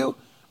at you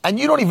and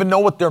you don't even know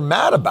what they're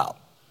mad about.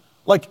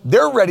 Like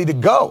they're ready to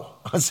go.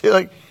 I see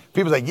like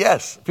people like,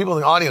 yes, people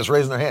in the audience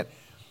raising their hand.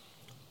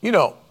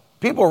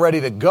 People are ready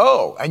to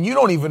go and you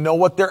don't even know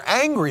what they're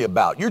angry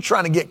about. You're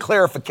trying to get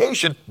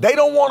clarification. They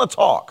don't want to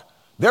talk.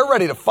 They're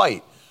ready to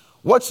fight.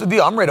 What's the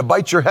deal? I'm ready to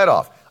bite your head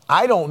off.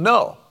 I don't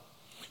know.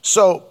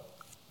 So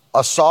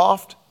a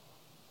soft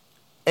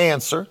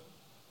answer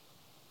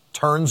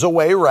turns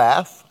away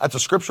wrath. That's a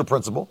scripture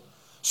principle.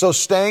 So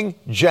staying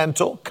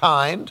gentle,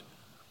 kind,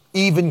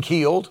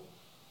 even-keeled.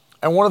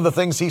 And one of the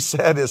things he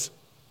said is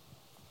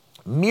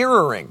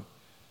mirroring,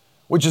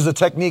 which is a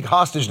technique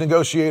hostage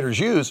negotiators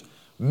use,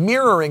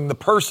 mirroring the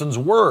person's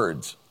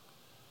words.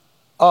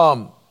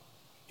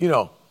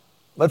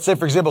 let's say,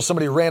 for example,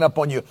 somebody ran up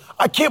on you.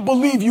 I can't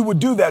believe you would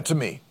do that to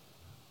me.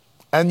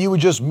 And you would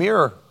just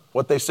mirror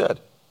what they said.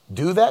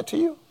 Do that to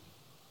you?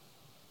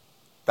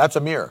 That's a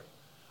mirror.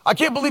 I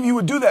can't believe you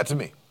would do that to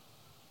me.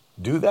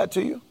 Do that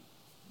to you?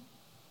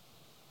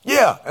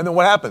 Yeah. And then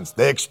what happens?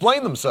 They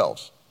explain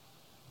themselves.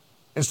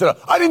 Instead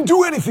of, I didn't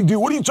do anything, dude.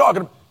 What are you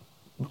talking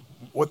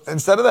about?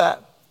 Instead of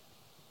that,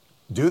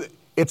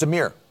 it's a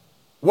mirror.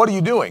 What are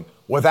you doing?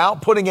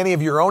 Without putting any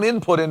of your own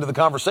input into the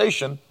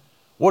conversation,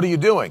 what are you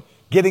doing?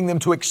 Getting them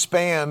to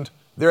expand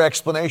their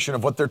explanation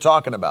of what they're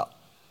talking about.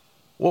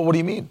 Well, what do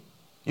you mean?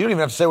 You don't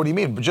even have to say what do you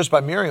mean, but just by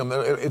mirroring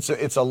them,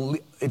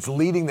 it's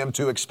leading them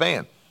to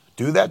expand.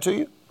 Do that to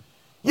you?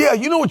 Yeah,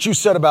 you know what you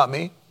said about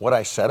me. What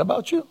I said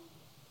about you?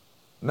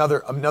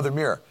 Another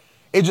mirror.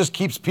 It just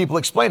keeps people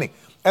explaining.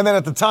 And then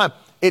at the time,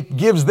 it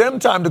gives them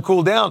time to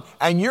cool down,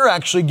 and you're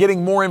actually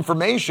getting more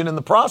information in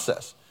the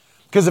process.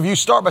 Because if you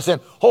start by saying,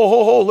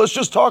 ho, let's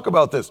just talk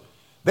about this,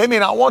 they may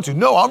not want to.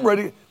 No, I'm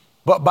ready.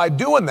 But by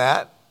doing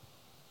that,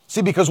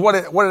 see, because what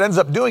it ends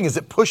up doing is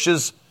it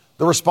pushes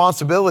the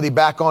responsibility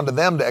back onto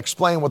them to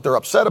explain what they're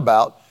upset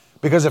about,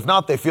 because if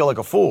not, they feel like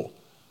a fool.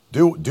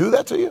 Do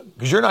that to you?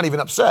 Because you're not even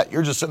upset.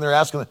 You're just sitting there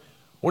asking,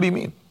 what do you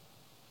mean?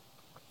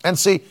 And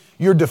see,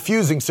 you're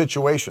diffusing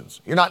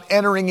situations. You're not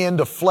entering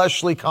into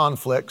fleshly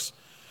conflicts.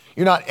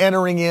 You're not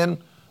entering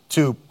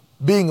into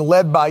being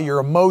led by your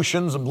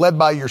emotions and led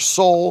by your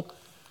soul.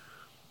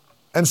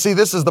 And see,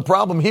 this is the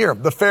problem here.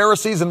 The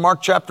Pharisees in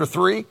Mark chapter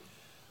 3,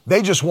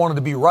 they just wanted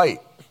to be right.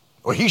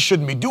 Well, he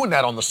shouldn't be doing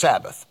that on the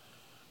Sabbath.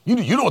 You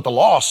know what the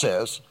law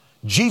says.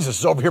 Jesus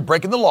is over here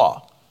breaking the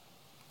law.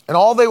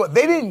 And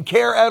they didn't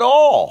care at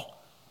all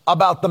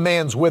about the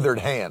man's withered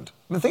hand.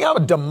 I mean, think how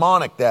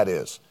demonic that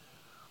is.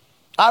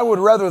 I would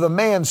rather the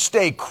man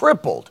stay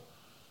crippled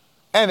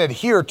and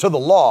adhere to the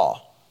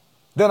law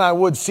than I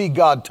would see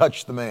God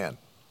touch the man.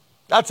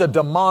 That's a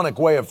demonic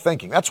way of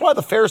thinking. That's why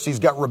the Pharisees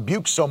got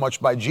rebuked so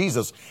much by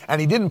Jesus,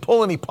 and he didn't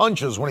pull any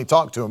punches when he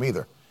talked to them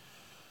either.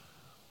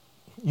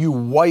 You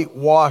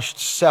whitewashed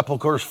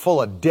sepulchres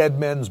full of dead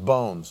men's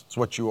bones. That's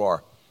what you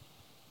are.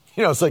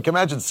 It's like,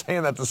 imagine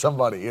saying that to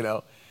somebody,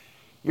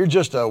 You're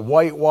just a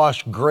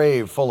whitewashed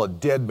grave full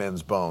of dead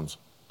men's bones.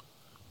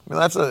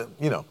 I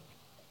mean,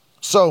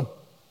 So,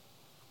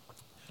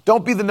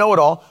 don't be the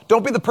know-it-all.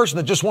 Don't be the person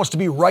that just wants to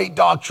be right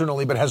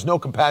doctrinally but has no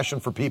compassion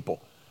for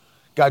people.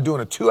 Guy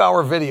doing a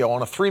 2-hour video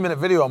on a 3-minute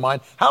video of mine.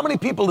 How many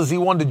people has he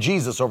won to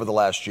Jesus over the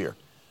last year?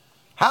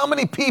 How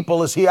many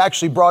people has he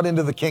actually brought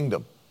into the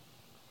kingdom?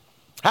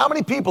 How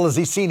many people has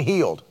he seen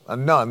healed?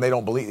 None. He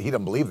doesn't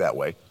believe that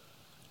way.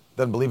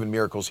 Doesn't believe in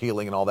miracles,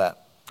 healing, and all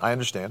that. I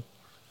understand.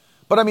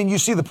 But I mean, you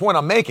see the point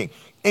I'm making.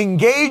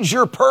 Engage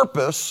your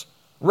purpose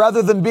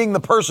rather than being the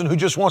person who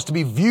just wants to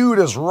be viewed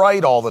as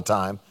right all the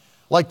time,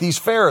 like these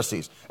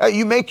Pharisees.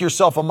 You make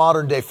yourself a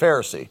modern day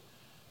Pharisee,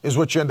 is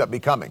what you end up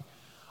becoming.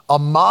 A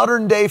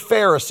modern day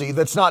Pharisee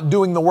that's not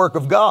doing the work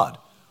of God.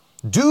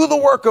 Do the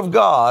work of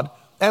God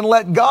and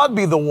let God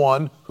be the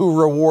one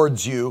who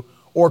rewards you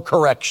or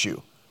corrects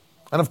you.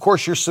 And of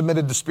course, you're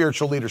submitted to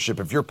spiritual leadership.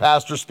 If your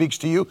pastor speaks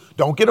to you,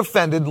 don't get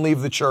offended and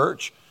leave the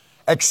church.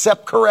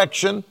 Accept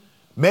correction,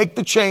 make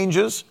the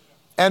changes,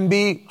 and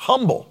be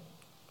humble.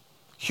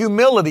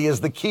 Humility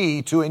is the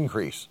key to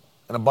increase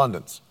and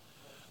abundance.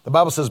 The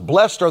Bible says,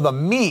 blessed are the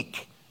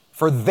meek,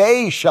 for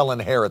they shall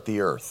inherit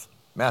the earth.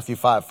 Matthew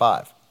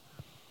 5:5.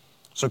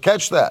 So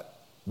catch that.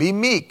 Be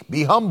meek,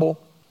 be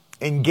humble,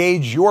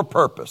 engage your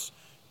purpose.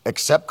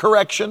 Accept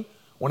correction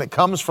when it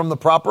comes from the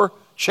proper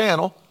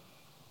channel,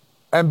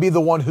 and be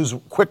the one who's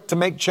quick to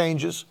make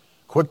changes,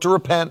 quick to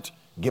repent,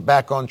 get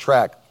back on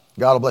track.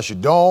 God will bless you.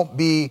 Don't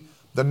be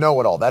the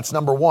know-it-all. That's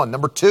number one.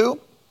 Number two,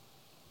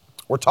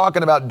 we're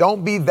talking about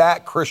don't be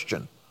that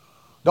Christian.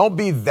 Don't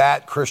be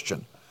that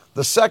Christian.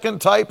 The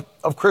second type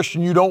of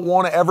Christian you don't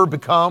want to ever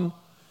become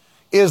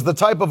is the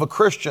type of a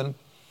Christian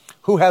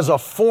who has a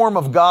form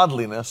of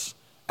godliness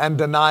and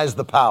denies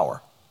the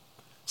power.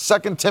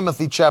 2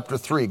 Timothy chapter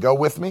 3, go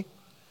with me.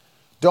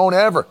 Don't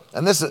ever,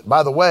 and this is,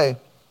 by the way,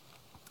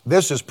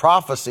 this is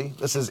prophecy.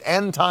 This is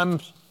end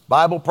times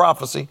Bible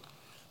prophecy.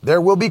 There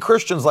will be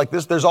Christians like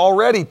this. There's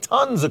already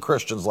tons of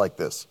Christians like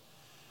this.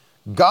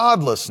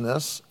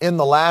 Godlessness in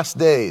the last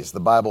days,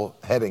 the Bible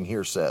heading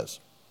here says.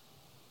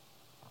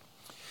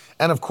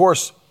 And of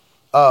course,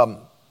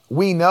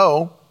 we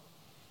know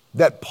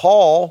that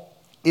Paul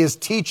is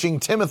teaching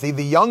Timothy,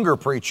 the younger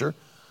preacher,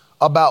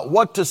 about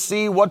what to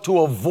see, what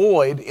to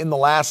avoid in the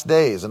last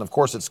days. And of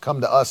course, it's come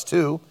to us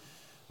too,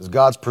 as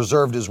God's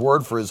preserved his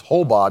word for his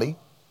whole body.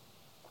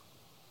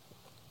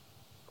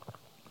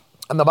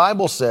 And the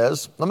Bible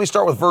says, let me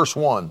start with verse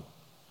 1.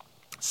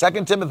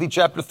 2 Timothy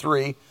chapter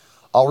 3,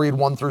 I'll read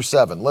 1 through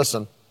 7.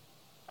 Listen.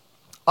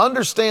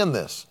 Understand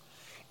this.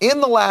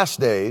 In the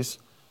last days,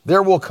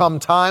 there will come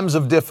times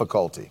of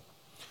difficulty.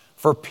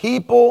 For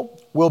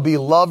people will be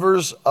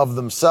lovers of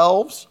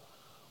themselves,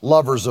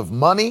 lovers of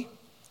money,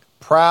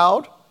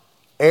 proud,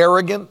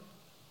 arrogant,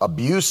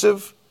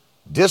 abusive,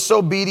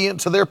 disobedient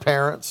to their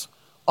parents,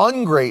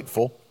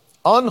 ungrateful,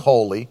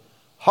 unholy,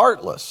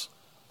 heartless,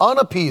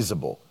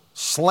 unappeasable,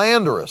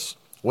 slanderous,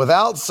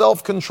 without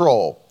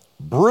self-control,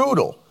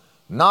 brutal,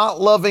 not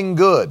loving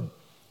good,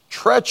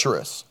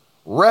 treacherous,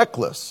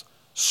 reckless,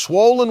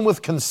 swollen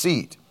with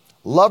conceit,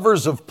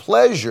 lovers of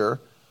pleasure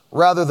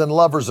rather than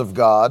lovers of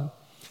God,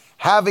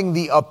 having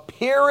the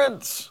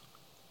appearance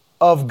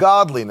of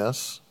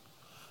godliness,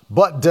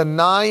 but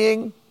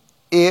denying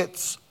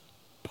its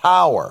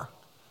power.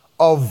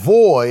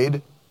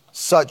 Avoid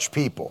such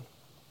people.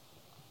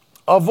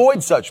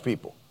 Avoid such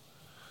people.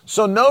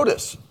 So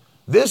notice,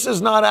 this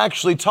is not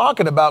actually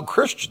talking about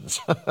Christians.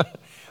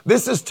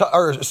 This is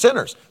or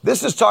sinners.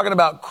 This is talking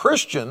about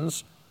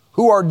Christians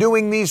who are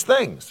doing these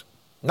things,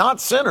 not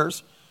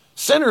sinners.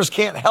 Sinners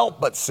can't help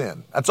but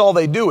sin. That's all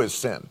they do is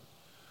sin.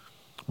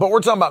 But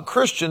we're talking about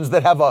Christians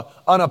that have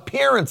an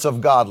appearance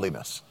of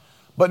godliness.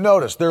 But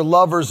notice, they're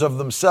lovers of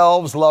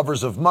themselves,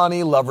 lovers of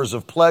money, lovers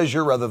of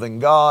pleasure rather than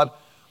God.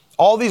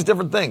 All these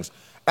different things.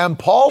 And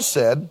Paul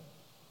said,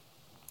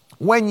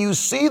 when you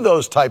see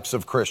those types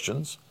of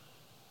Christians,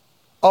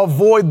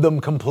 avoid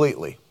them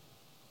completely.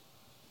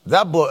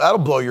 That'll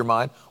blow your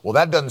mind. Well,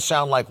 that doesn't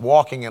sound like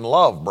walking in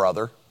love,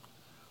 brother.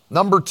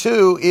 Number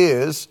 2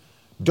 is,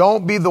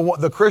 don't be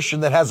the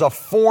Christian that has a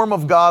form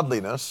of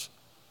godliness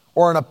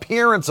or an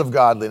appearance of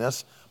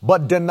godliness,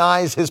 but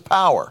denies his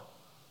power.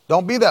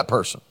 Don't be that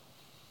person.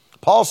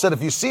 Paul said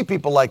if you see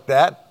people like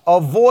that,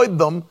 avoid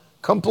them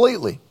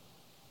completely.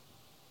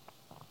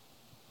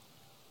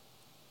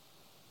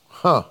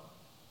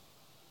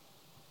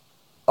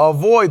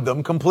 Avoid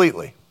them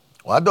completely.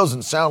 Well, that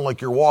doesn't sound like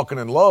you're walking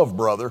in love,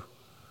 brother.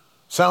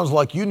 Sounds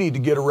like you need to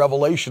get a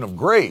revelation of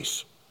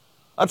grace.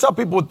 That's how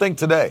people would think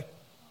today.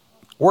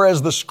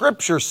 Whereas the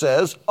scripture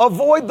says,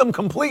 avoid them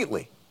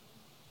completely.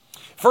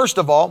 First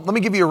of all, let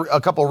me give you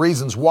a couple of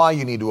reasons why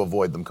you need to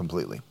avoid them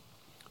completely.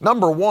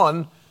 Number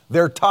 1,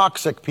 they're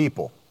toxic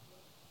people.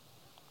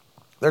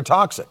 They're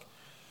toxic.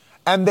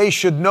 And they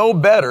should know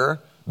better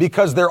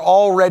because they're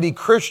already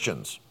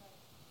Christians.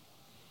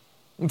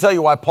 Let me tell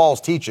you why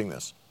Paul's teaching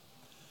this.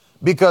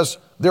 Because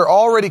they're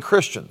already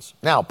Christians.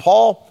 Now,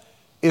 Paul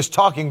is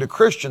talking to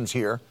Christians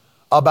here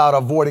about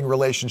avoiding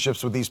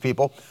relationships with these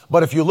people.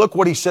 But if you look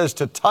what he says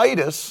to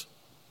Titus,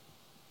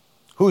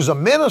 who's a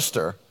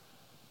minister,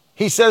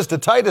 he says to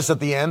Titus at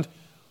the end,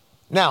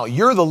 now,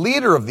 you're the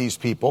leader of these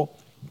people.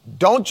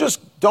 Don't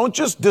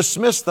just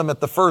dismiss them at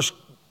the first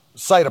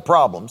sight of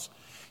problems.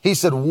 He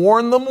said,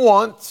 warn them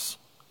once,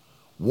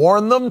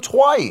 warn them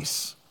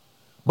twice.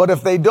 But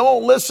if they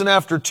don't listen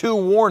after 2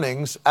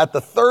 warnings, at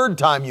the 3rd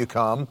time you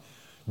come,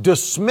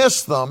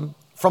 dismiss them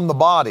from the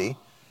body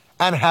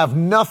and have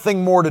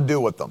nothing more to do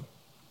with them.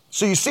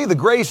 So you see the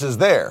grace is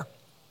there.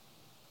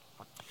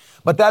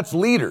 But that's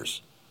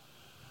leaders.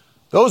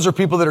 Those are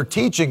people that are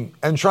teaching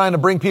and trying to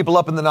bring people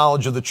up in the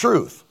knowledge of the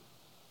truth.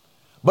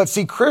 But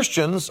see,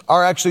 Christians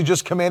are actually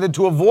just commanded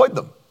to avoid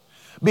them.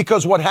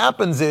 Because what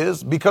happens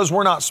is, because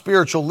we're not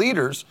spiritual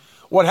leaders,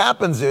 what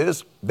happens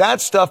is that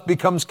stuff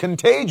becomes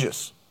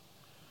contagious.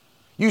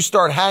 You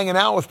start hanging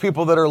out with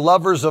people that are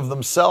lovers of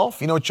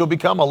themselves, you know what you'll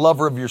become? A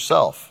lover of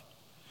yourself.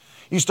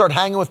 You start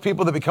hanging with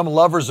people that become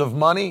lovers of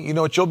money, you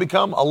know what you'll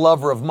become? A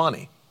lover of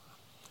money.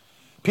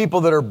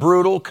 People that are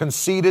brutal,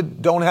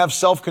 conceited, don't have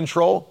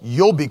self-control,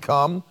 you'll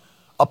become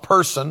a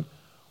person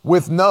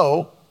with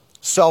no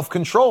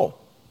self-control.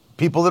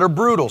 People that are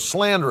brutal,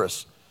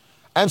 slanderous.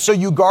 And so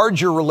you guard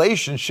your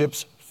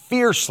relationships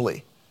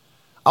fiercely.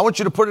 I want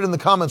you to put it in the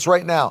comments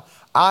right now.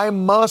 I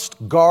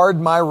must guard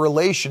my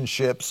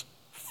relationships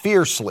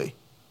fiercely.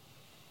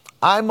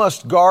 I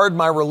must guard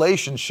my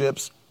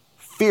relationships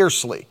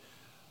fiercely.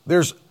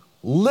 There's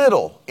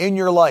little in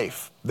your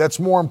life that's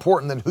more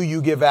important than who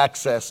you give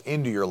access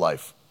into your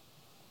life.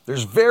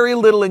 There's very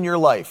little in your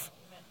life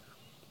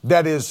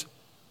that is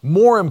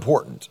more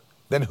important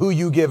than who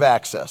you give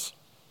access.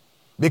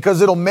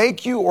 Because it'll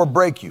make you or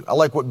break you. I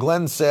like what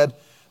Glenn said.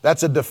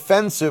 That's a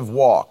defensive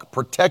walk.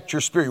 Protect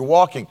your spirit. You're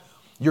walking.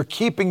 You're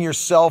keeping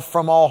yourself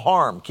from all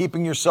harm,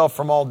 keeping yourself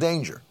from all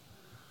danger.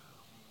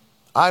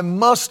 I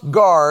must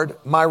guard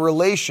my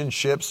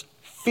relationships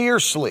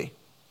fiercely.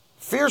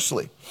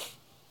 Fiercely.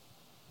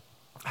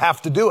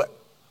 Have to do it.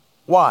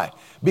 Why?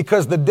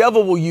 Because the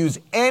devil will use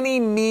any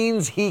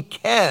means he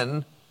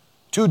can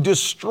to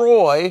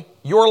destroy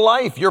your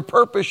life, your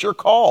purpose, your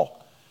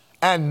call.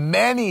 And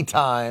many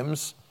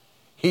times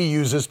he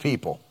uses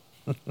people.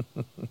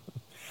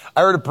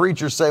 I heard a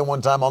preacher say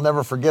one time, I'll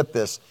never forget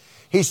this.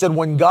 He said,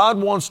 when God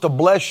wants to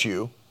bless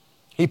you,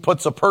 he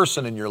puts a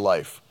person in your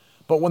life.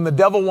 But when the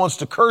devil wants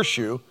to curse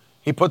you,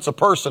 he puts a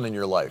person in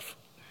your life.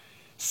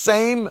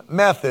 Same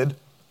method,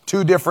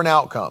 2 different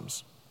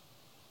outcomes.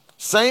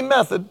 Same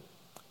method,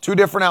 2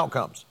 different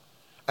outcomes.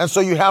 And so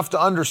you have to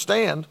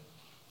understand,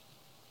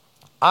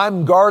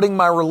 I'm guarding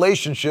my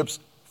relationships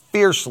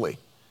fiercely.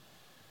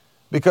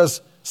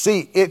 Because,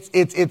 see,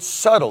 it's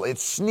subtle. It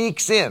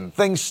sneaks in.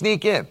 Things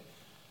sneak in.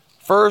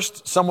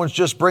 First, someone's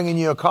just bringing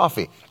you a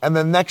coffee. And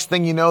the next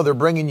thing you know, they're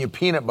bringing you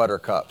peanut butter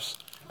cups.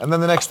 And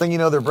then the next thing you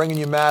know, they're bringing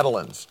you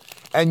Madeleines.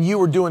 And you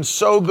were doing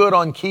so good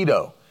on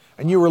keto.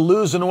 And you were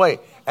losing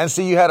weight. And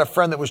so you had a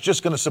friend that was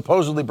just going to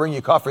supposedly bring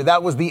you coffee.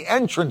 That was the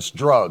entrance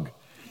drug.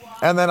 Wow.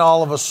 And then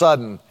all of a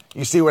sudden,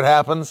 you see what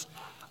happens?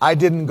 I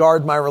didn't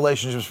guard my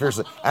relationships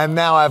fiercely. And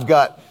now I've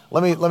got,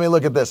 let me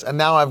look at this. And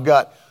now I've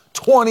got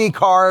 20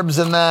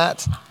 carbs in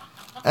that.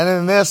 And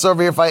in this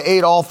over here, if I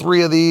ate all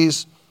 3 of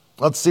these,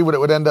 let's see what it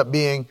would end up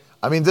being.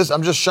 I mean, this,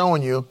 I'm just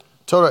showing you.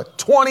 Total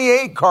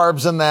 28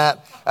 carbs in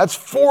that. That's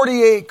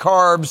 48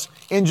 carbs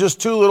in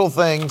just 2 little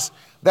things.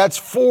 That's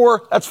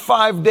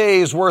 5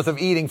 days worth of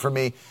eating for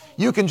me.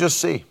 You can just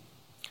see.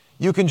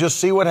 You can just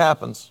see what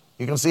happens.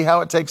 You can see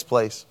how it takes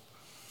place.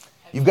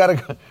 You've got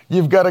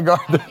to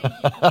guard.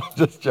 I'm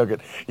just joking.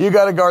 You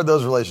got to guard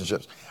those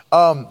relationships.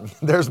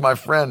 There's my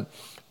friend,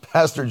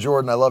 Pastor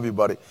Jordan. I love you,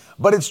 buddy.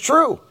 But it's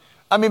true.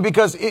 I mean,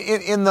 because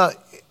in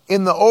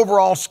the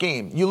overall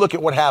scheme, you look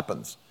at what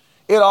happens.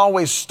 It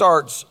always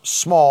starts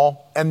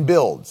small and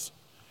builds.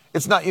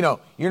 It's not,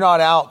 you're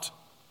not out,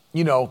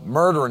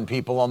 murdering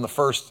people on the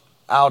first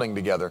outing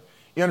together.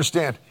 You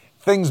understand?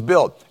 Things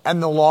build.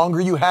 And the longer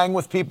you hang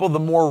with people, the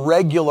more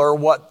regular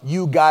what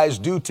you guys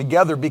do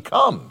together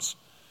becomes.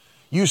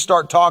 You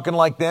start talking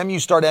like them. You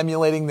start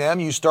emulating them.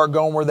 You start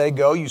going where they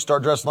go. You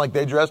start dressing like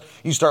they dress.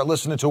 You start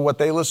listening to what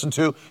they listen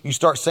to. You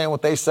start saying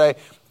what they say.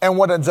 And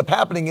what ends up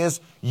happening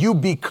is you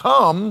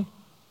become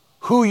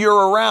who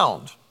you're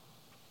around.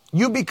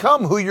 You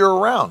become who you're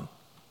around.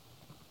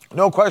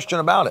 No question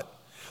about it.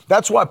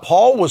 That's why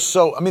Paul was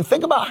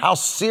think about how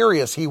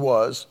serious he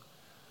was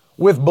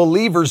with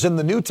believers in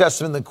the New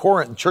Testament in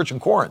the church in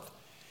Corinth.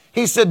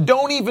 He said,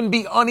 don't even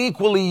be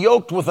unequally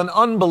yoked with an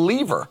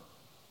unbeliever.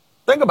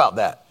 Think about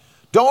that.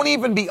 Don't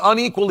even be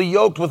unequally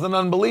yoked with an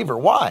unbeliever.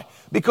 Why?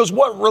 Because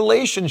what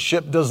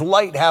relationship does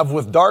light have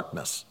with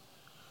darkness?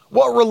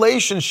 What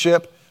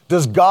relationship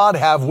does God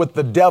have with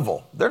the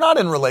devil? They're not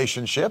in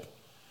relationship.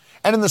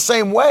 And in the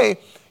same way,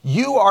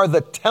 you are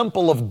the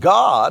temple of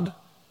God.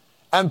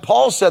 And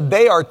Paul said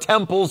they are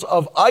temples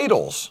of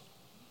idols.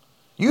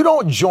 You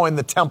don't join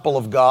the temple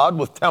of God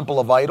with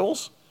temple of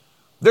idols.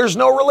 There's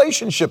no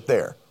relationship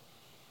there.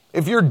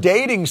 If you're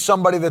dating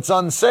somebody that's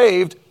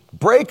unsaved,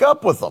 break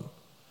up with them.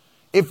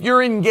 If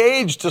you're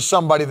engaged to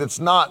somebody that's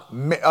not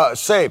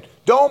saved,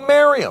 don't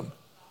marry them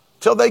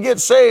till they get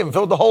saved and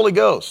filled with the Holy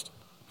Ghost.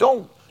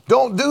 Don't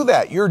do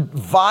that. You're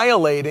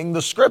violating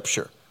the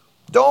scripture.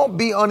 Don't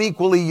be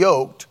unequally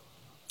yoked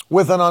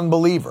with an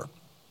unbeliever.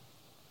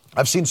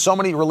 I've seen so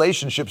many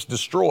relationships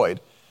destroyed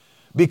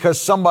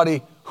because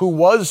somebody who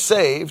was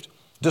saved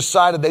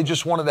decided they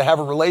just wanted to have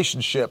a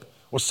relationship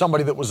with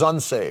somebody that was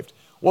unsaved.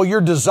 Well, your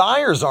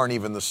desires aren't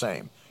even the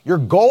same. Your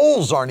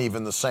goals aren't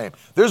even the same.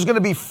 There's going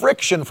to be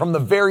friction from the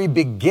very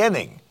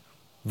beginning.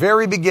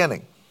 Very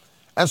beginning.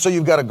 And so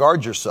you've got to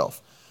guard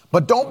yourself.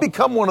 But don't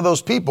become one of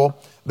those people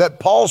that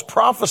Paul's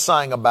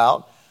prophesying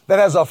about that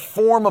has a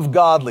form of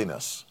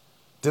godliness,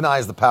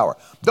 denies the power.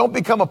 Don't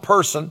become a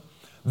person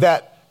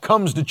that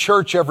comes to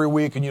church every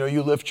week and,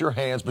 you lift your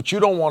hands, but you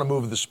don't want to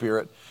move the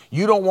Spirit.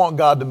 You don't want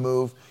God to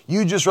move.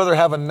 You just rather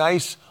have a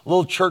nice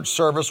little church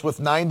service with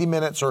 90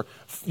 minutes or,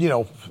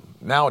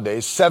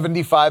 nowadays,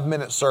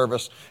 75-minute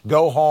service,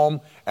 go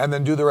home and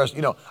then do the rest.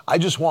 I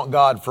just want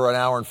God for an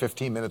hour and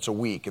 15 minutes a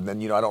week. And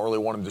then, I don't really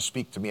want him to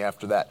speak to me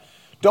after that.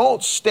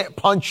 Don't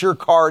punch your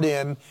card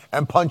in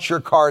and punch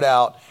your card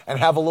out and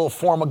have a little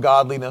form of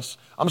godliness.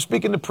 I'm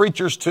speaking to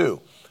preachers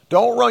too.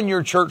 Don't run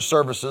your church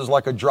services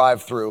like a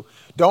drive-through.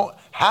 Don't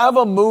have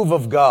a move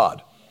of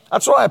God.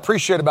 That's what I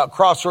appreciate about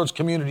Crossroads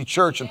Community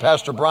Church and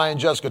Pastor Brian and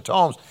Jessica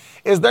Tomes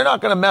is they're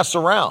not going to mess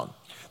around.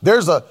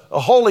 There's a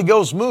Holy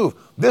Ghost move.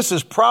 This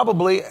is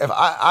probably, if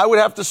I would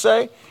have to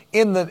say,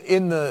 in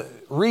the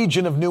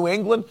region of New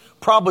England,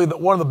 probably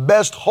one of the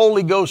best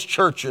Holy Ghost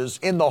churches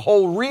in the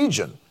whole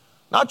region,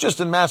 not just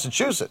in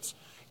Massachusetts,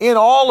 in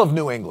all of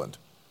New England.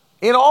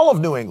 In all of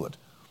New England.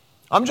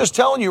 I'm just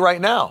telling you right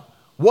now,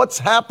 what's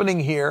happening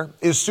here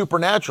is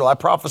supernatural. I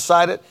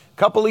prophesied it a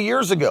couple of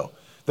years ago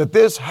that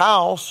this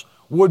house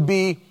would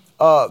be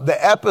the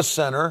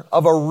epicenter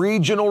of a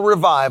regional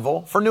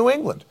revival for New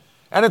England.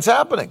 And it's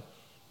happening.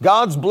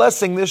 God's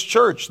blessing this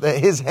church.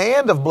 His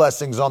hand of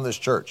blessings on this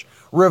church.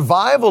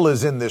 Revival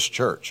is in this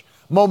church.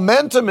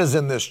 Momentum is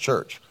in this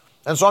church.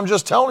 And so I'm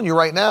just telling you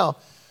right now,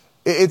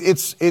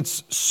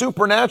 it's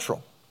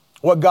supernatural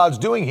what God's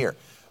doing here.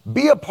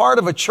 Be a part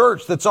of a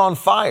church that's on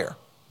fire.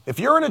 If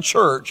you're in a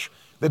church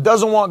that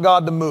doesn't want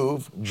God to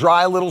move,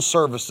 dry little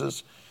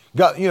services,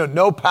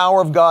 no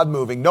power of God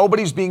moving,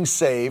 nobody's being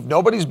saved,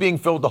 nobody's being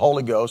filled with the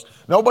Holy Ghost,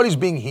 nobody's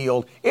being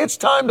healed, it's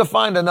time to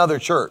find another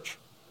church.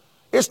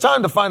 It's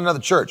time to find another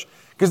church.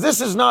 Because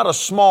this is not a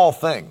small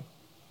thing,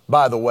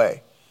 by the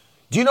way.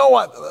 Do you know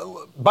what?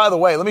 By the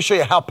way, let me show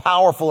you how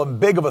powerful and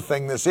big of a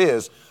thing this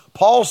is.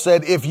 Paul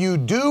said, if you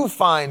do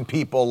find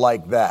people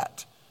like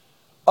that,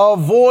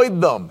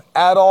 avoid them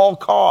at all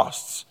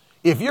costs.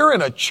 If you're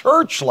in a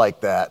church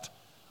like that,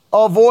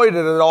 avoid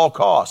it at all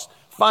costs.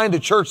 Find a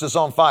church that's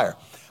on fire.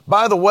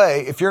 By the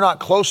way, if you're not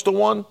close to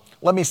one,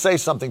 let me say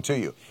something to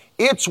you.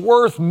 It's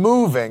worth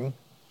moving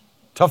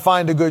to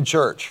find a good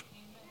church.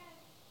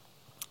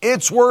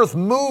 It's worth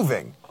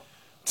moving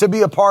to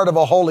be a part of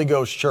a Holy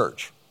Ghost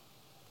church.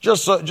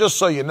 Just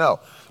so you know.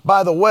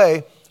 By the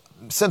way,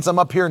 since I'm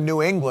up here in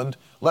New England,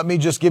 let me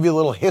just give you a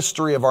little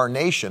history of our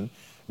nation.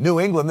 New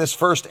England, this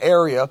first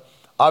area,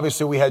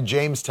 obviously we had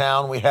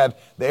Jamestown, we had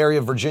the area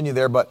of Virginia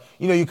there, but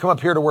you come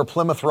up here to where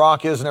Plymouth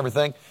Rock is and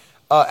everything.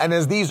 And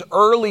as these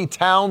early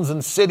towns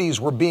and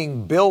cities were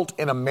being built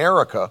in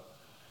America,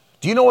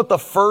 do you know what the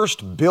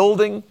first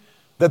building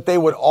that they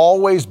would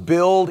always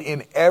build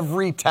in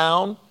every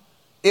town?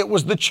 It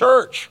was the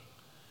church.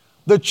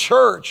 The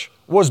church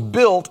was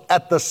built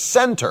at the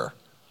center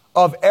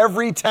of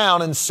every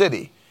town and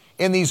city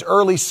in these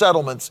early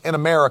settlements in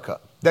America.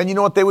 Then you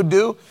know what they would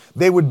do?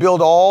 They would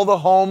build all the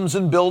homes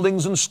and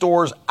buildings and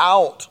stores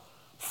out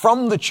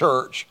from the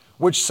church,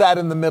 which sat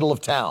in the middle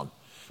of town.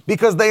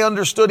 Because they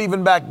understood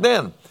even back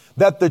then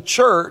that the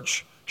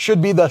church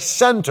should be the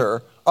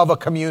center of a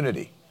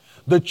community.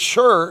 The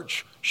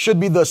church should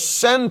be the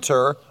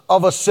center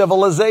of a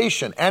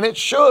civilization, and it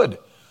should.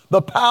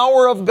 The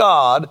power of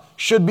God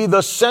should be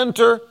the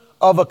center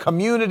of a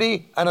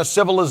community and a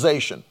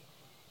civilization.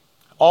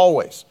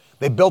 Always.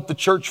 They built the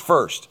church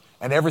first,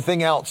 and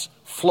everything else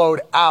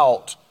flowed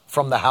out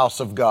from the house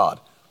of God.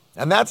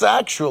 And that's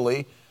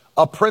actually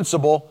a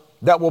principle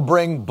that will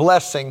bring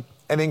blessing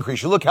and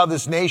increase. You look how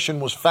this nation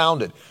was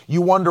founded.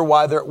 You wonder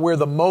why we're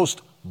the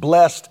most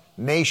blessed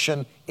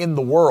nation in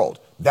the world.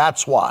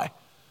 That's why.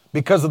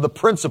 Because of the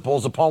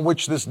principles upon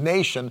which this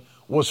nation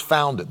was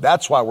founded.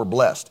 That's why we're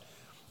blessed.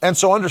 And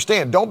so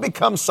understand, don't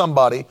become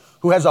somebody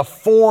who has a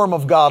form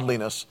of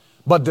godliness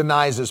but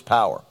denies his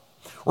power.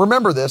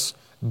 Remember this,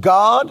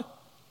 God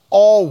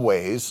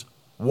always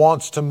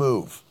wants to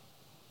move.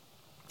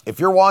 If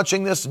you're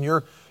watching this and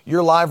you're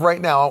live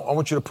right now, I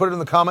want you to put it in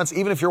the comments,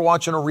 even if you're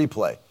watching a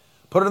replay.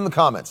 Put it in the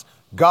comments.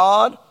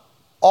 God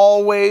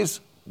always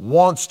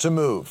wants to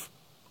move.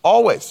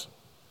 Always.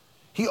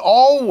 He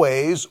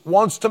always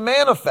wants to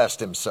manifest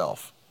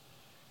himself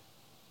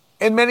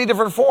in many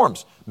different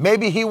forms.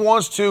 Maybe he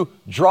wants to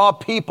draw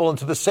people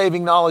into the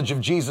saving knowledge of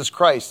Jesus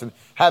Christ and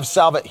have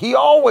salvation. He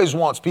always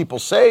wants people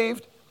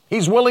saved.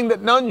 He's willing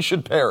that none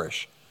should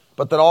perish,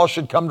 but that all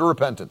should come to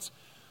repentance.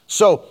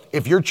 So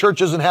if your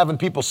church isn't having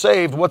people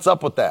saved, what's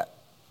up with that?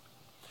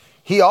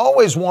 He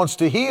always wants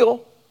to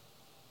heal.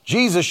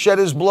 Jesus shed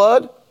his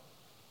blood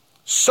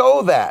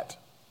so that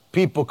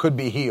people could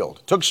be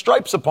healed. Took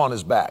stripes upon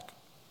his back.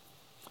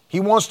 He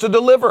wants to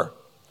deliver.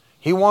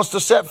 He wants to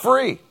set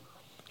free.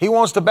 He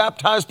wants to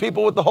baptize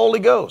people with the Holy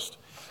Ghost.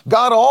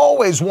 God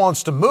always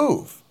wants to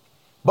move,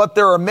 but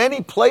there are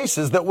many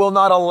places that will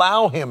not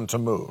allow him to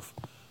move.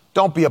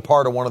 Don't be a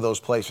part of one of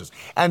those places.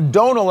 And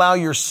don't allow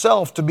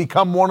yourself to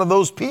become one of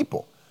those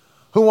people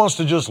who wants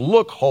to just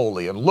look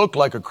holy and look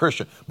like a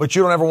Christian, but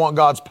you don't ever want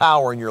God's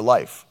power in your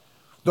life.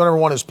 Don't ever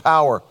want his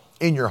power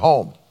in your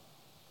home.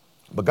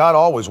 But God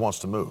always wants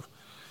to move.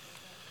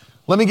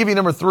 Let me give you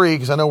number 3,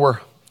 because I know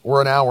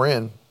we're an hour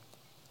in.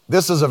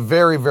 This is a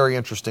very, very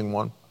interesting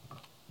one,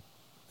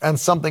 and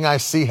something I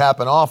see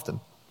happen often.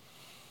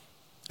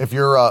 If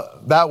you're,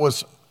 that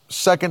was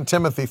 2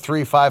 Timothy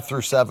 3, 5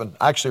 through 7.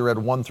 I actually read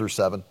 1 through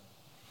 7.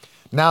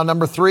 Now,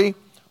 number 3,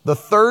 the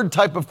third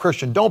type of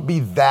Christian. Don't be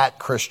that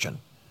Christian.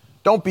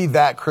 Don't be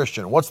that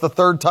Christian. What's the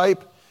third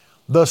type?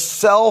 The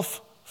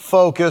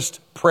self-focused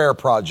prayer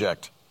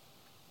project.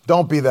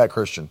 Don't be that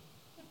Christian.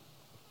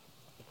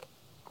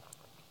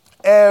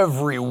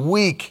 Every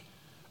week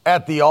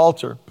at the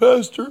altar,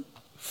 Pastor,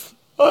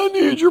 I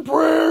need your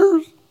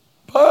prayers.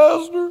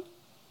 Pastor,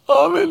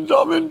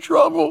 I'm in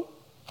trouble.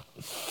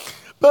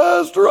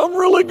 Pastor, I'm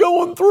really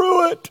going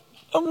through it.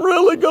 I'm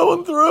really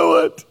going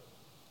through it.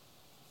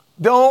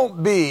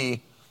 Don't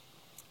be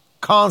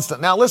constant.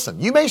 Now listen,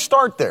 you may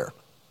start there.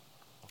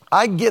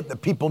 I get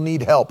that people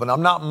need help, and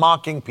I'm not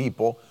mocking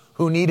people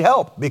who need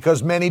help,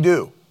 because many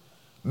do.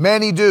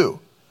 Many do.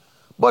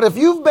 But if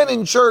you've been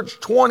in church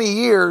 20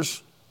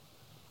 years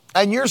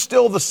and you're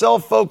still the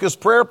self-focused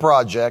prayer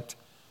project,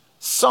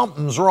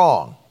 something's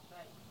wrong.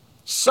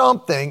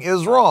 Something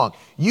is wrong.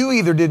 You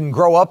either didn't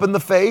grow up in the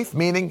faith,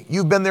 meaning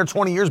you've been there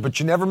 20 years, but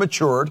you never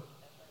matured.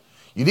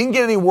 You didn't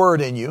get any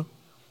word in you.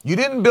 You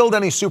didn't build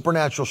any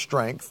supernatural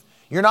strength.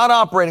 You're not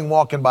operating,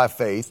 walking by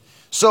faith.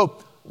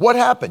 So what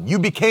happened?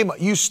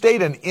 You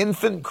stayed an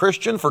infant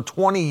Christian for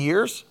 20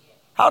 years?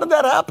 How did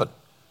that happen?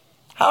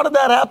 How did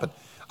that happen?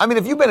 I mean,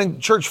 if you've been in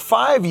church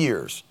 5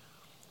 years,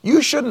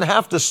 you shouldn't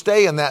have to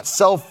stay in that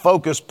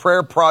self-focused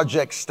prayer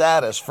project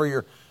status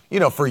for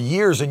for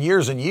years and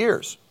years and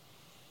years.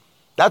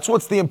 That's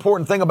what's the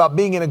important thing about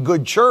being in a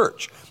good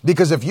church.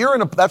 Because if you're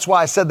that's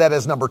why I said that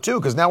as number 2,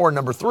 because now we're in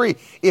number 3.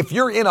 If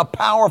you're in a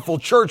powerful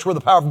church where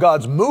the power of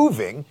God's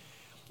moving,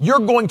 you're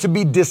going to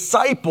be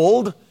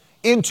discipled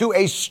into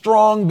a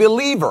strong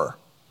believer.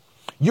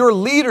 Your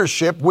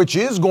leadership, which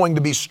is going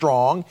to be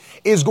strong,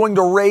 is going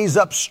to raise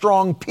up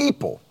strong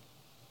people.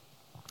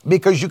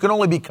 Because you can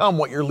only become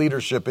what your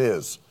leadership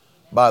is,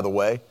 by the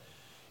way.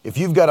 If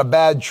you've got a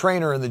bad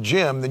trainer in the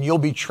gym, then you'll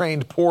be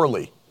trained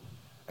poorly,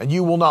 and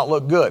you will not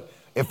look good.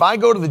 If I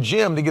go to the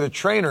gym to get a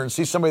trainer and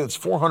see somebody that's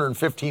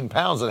 415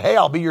 pounds and, hey,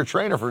 I'll be your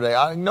trainer for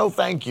today, no,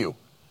 thank you.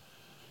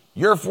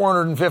 You're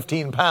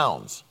 415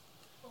 pounds.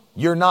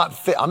 You're not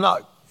fit.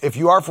 if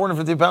you are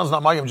 450 pounds,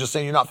 not my, I'm just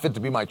saying you're not fit to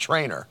be my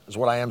trainer, is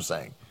what I am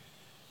saying.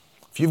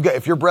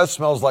 If your breath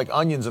smells like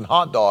onions and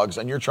hot dogs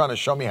and you're trying to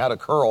show me how to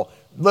curl,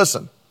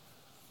 listen,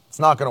 it's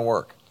not going to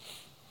work.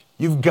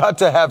 You've got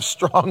to have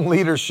strong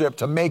leadership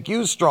to make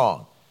you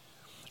strong.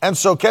 And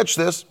so catch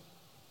this.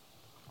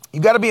 You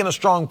got to be in a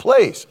strong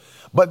place.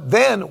 But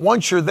then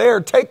once you're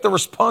there, take the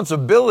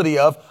responsibility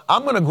of,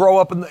 I'm going to grow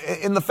up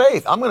in the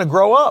faith. I'm going to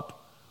grow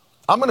up.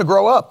 I'm going to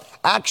grow up.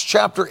 Acts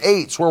chapter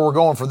 8 is where we're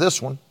going for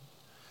this one.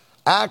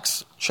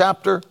 Acts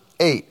chapter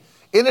 8.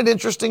 Isn't it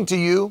interesting to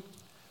you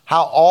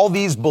how all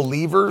these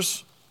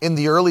believers in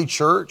the early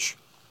church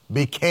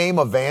became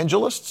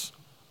evangelists?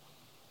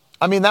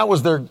 I mean, that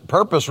was their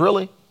purpose,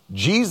 really.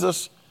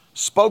 Jesus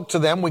spoke to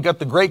them. We got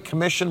the Great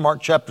Commission,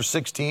 Mark chapter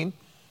 16,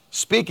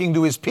 speaking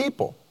to his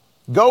people.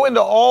 Go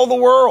into all the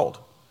world.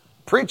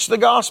 Preach the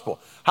gospel.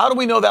 How do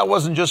we know that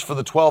wasn't just for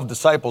the 12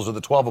 disciples or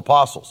the 12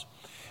 apostles?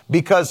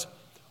 Because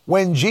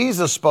when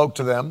Jesus spoke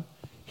to them,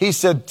 he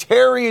said,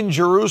 tarry in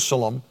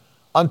Jerusalem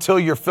until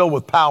you're filled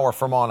with power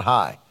from on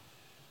high.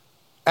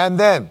 And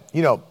then,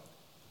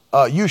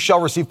 you shall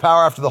receive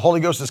power after the Holy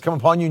Ghost has come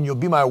upon you, and you'll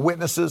be my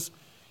witnesses.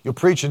 You'll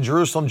preach in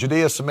Jerusalem,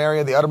 Judea,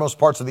 Samaria, the uttermost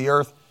parts of the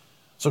earth.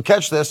 So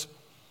catch this.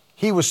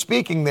 He was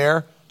speaking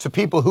there to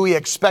people who he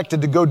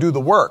expected to go do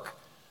the work.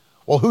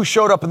 Well, who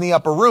showed up in the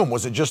upper room?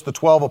 Was it just the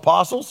 12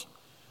 apostles?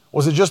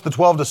 Was it just the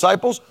 12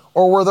 disciples?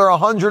 Or were there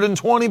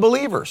 120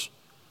 believers?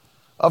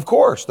 Of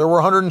course, there were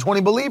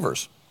 120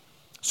 believers.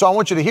 So I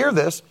want you to hear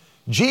this.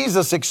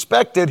 Jesus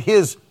expected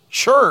his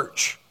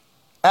church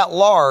at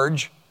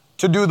large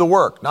to do the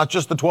work, not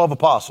just the 12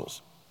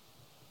 apostles.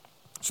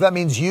 So that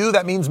means you,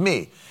 that means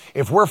me.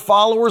 If we're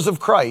followers of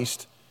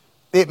Christ,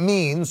 it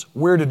means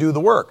we're to do the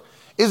work.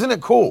 Isn't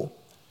it cool?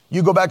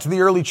 You go back to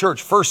the early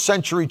church, first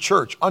century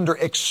church, under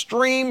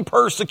extreme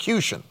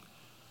persecution,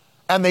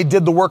 and they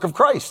did the work of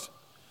Christ.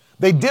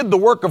 They did the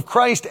work of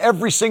Christ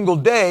every single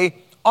day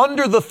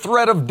under the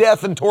threat of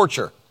death and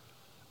torture,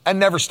 and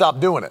never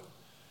stopped doing it.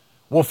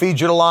 We'll feed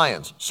you to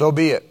lions, so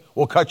be it.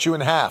 We'll cut you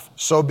in half,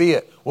 so be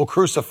it. We'll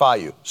crucify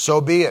you,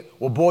 so be it.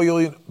 We'll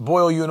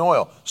boil you in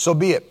oil, so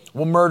be it.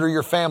 We'll murder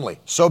your family,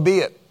 so be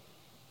it.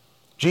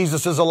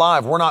 Jesus is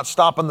alive. We're not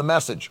stopping the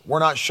message. We're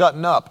not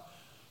shutting up.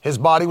 His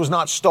body was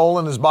not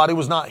stolen. His body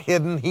was not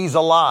hidden. He's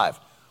alive.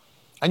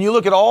 And you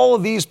look at all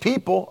of these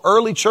people,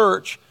 early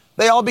church,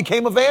 they all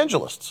became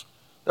evangelists.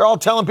 They're all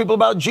telling people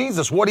about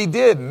Jesus, what he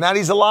did, and that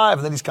he's alive,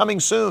 and that he's coming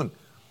soon.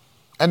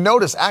 And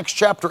notice Acts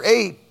chapter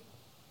 8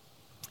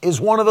 is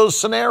one of those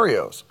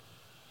scenarios.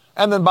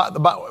 And then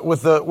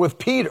with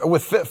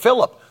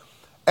Philip,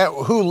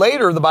 who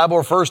later the Bible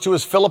refers to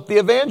as Philip the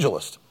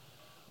evangelist.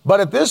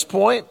 But at this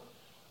point,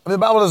 the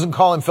Bible doesn't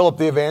call him Philip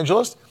the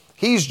evangelist.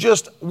 He's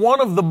just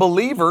one of the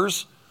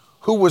believers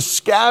who was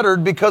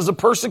scattered because of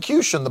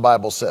persecution, the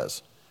Bible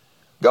says.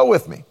 Go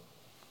with me.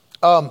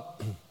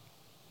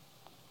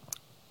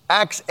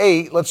 Acts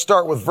 8, let's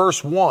start with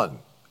verse 1.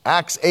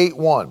 Acts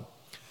 8:1.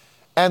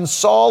 And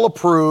Saul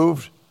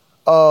approved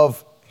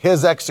of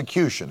his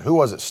execution. Who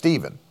was it?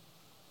 Stephen.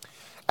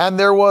 And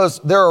there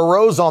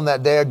arose on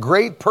that day a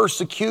great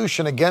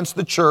persecution against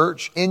the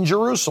church in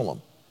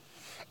Jerusalem.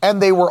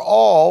 And they were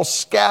all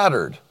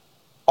scattered.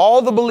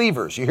 All the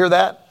believers, you hear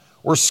that?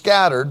 Were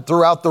scattered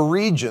throughout the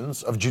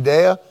regions of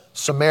Judea,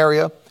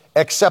 Samaria,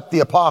 except the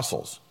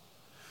apostles.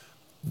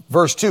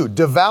 Verse 2,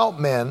 devout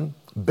men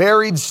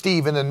buried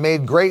Stephen and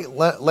made great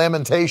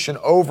lamentation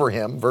over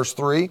him. Verse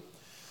 3,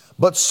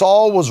 but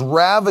Saul was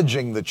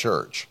ravaging the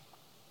church.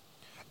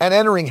 And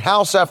entering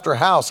house after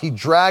house, he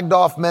dragged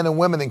off men and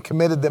women and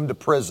committed them to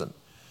prison.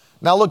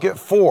 Now look at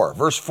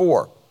verse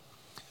 4.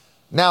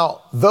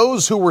 Now,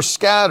 those who were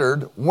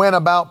scattered went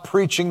about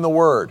preaching the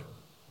word.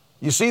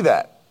 You see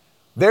that?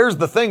 There's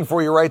the thing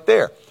for you right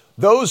there.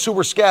 Those who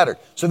were scattered.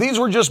 So these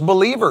were just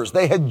believers.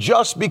 They had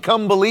just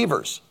become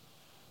believers.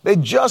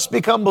 They'd just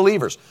become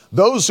believers.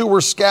 Those who were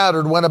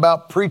scattered went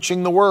about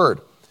preaching the word.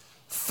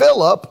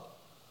 Philip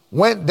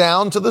went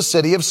down to the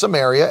city of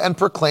Samaria and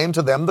proclaimed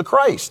to them the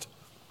Christ.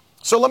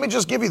 So let me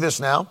just give you this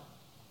now.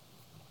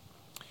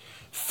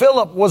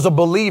 Philip was a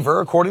believer,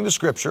 according to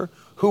Scripture,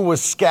 who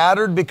was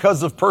scattered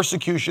because of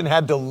persecution,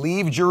 had to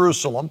leave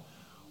Jerusalem,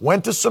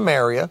 went to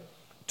Samaria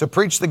to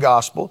preach the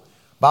gospel.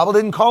 Bible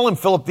didn't call him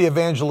Philip the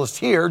evangelist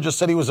here, just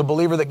said he was a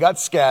believer that got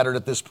scattered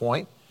at this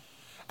point.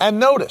 And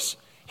notice,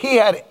 he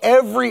had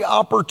every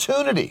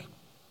opportunity.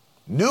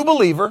 New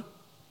believer,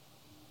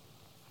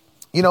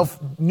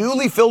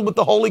 newly filled with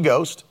the Holy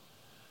Ghost.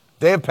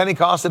 Day of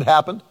Pentecost had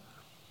happened.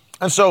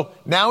 And so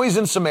now he's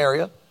in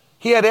Samaria.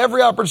 He had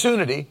every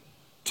opportunity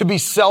to be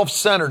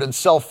self-centered and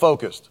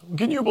self-focused.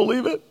 Can you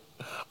believe it?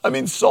 I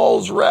mean,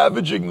 Saul's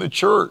ravaging the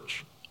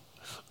church.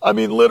 I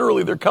mean,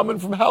 literally, they're coming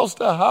from house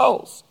to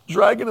house,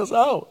 dragging us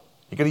out.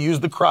 He could have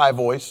used the cry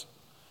voice.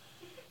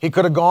 He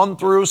could have gone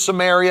through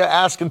Samaria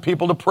asking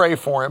people to pray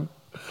for him.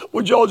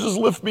 Would y'all just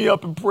lift me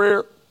up in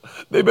prayer?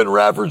 They've been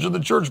ravaging the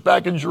church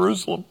back in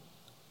Jerusalem.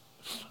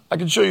 I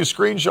can show you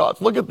screenshots.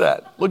 Look at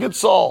that. Look at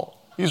Saul.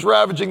 He's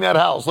ravaging that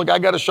house. Look, I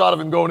got a shot of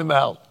him going in the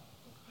house.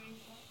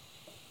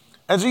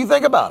 And so you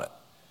think about it.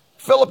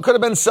 Philip could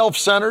have been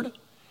self-centered.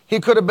 He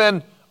could have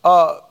been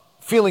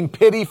feeling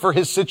pity for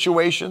his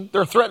situation.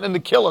 They're threatening to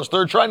kill us.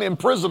 They're trying to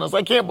imprison us.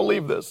 I can't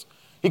believe this.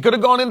 He could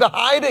have gone into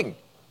hiding.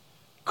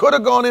 Could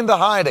have gone into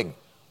hiding.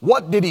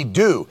 What did he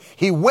do?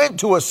 He went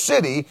to a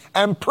city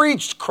and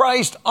preached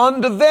Christ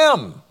unto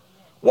them.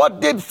 What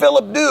did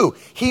Philip do?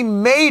 He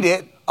made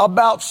it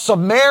about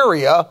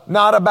Samaria,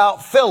 not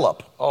about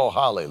Philip. Oh,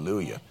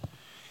 hallelujah.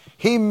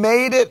 He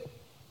made it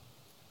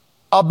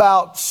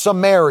about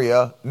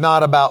Samaria,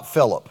 not about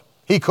Philip.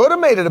 He could have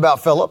made it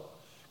about Philip,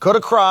 could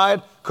have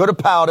cried, could have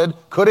pouted,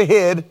 could have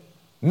hid.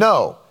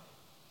 No.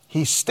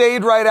 He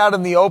stayed right out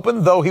in the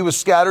open, though he was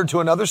scattered to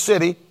another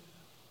city,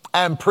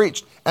 and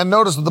preached. And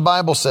notice what the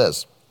Bible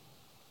says.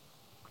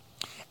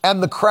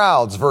 And the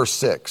crowds, verse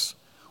 6,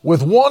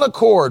 with one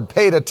accord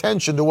paid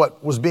attention to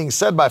what was being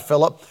said by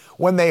Philip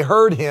when they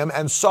heard him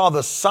and saw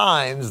the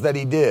signs that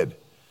he did.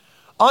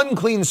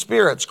 Unclean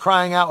spirits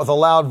crying out with a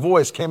loud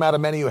voice came out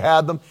of many who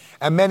had them,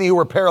 and many who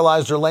were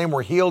paralyzed or lame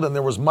were healed, and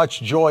there was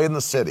much joy in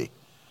the city.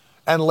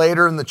 And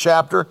later in the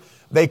chapter,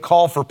 they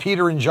call for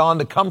Peter and John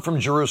to come from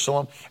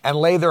Jerusalem and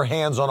lay their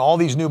hands on all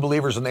these new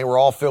believers, and they were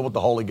all filled with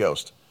the Holy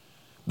Ghost.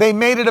 They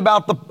made it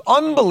about the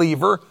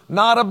unbeliever,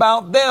 not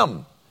about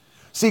them.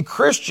 See,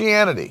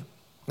 Christianity,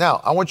 now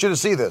I want you to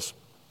see this.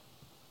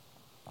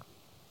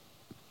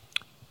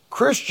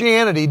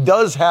 Christianity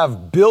does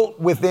have built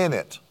within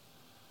it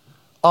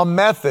a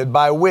method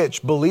by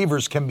which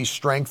believers can be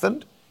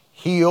strengthened,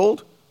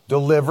 healed,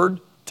 delivered,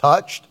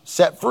 touched,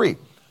 set free.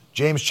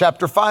 James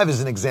chapter 5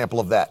 is an example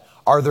of that.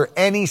 Are there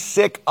any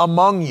sick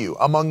among you?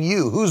 Among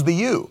you. Who's the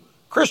you?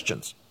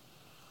 Christians.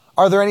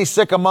 Are there any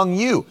sick among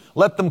you?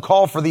 Let them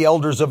call for the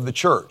elders of the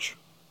church.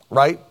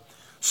 Right?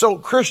 So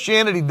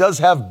Christianity does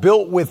have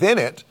built within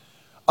it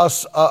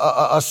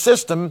a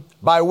system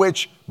by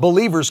which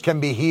believers can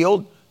be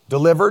healed,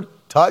 delivered,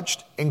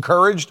 touched,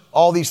 encouraged,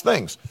 all these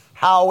things.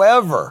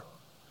 However,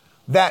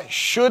 that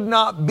should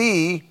not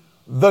be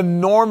the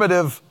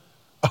normative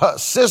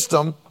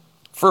system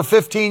for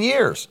 15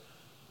 years.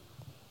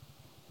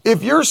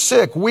 If you're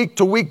sick week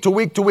to week to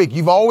week to week,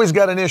 you've always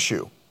got an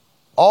issue.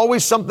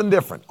 Always something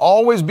different.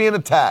 Always being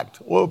attacked.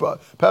 Whoa,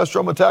 Pastor,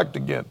 I'm attacked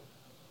again.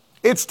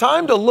 It's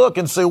time to look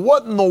and say,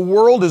 what in the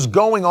world is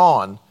going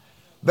on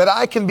that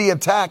I can be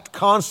attacked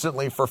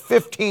constantly for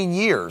 15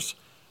 years,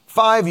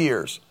 5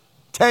 years,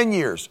 10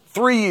 years,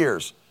 3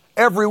 years?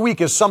 Every week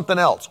is something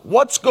else.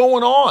 What's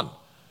going on?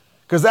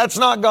 Because that's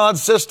not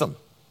God's system.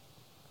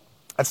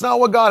 That's not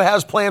what God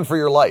has planned for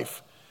your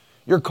life.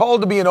 You're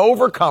called to be an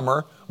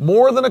overcomer,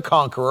 more than a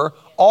conqueror,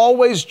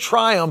 always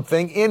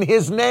triumphing in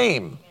His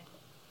name.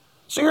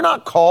 So you're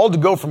not called to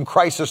go from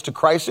crisis to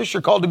crisis.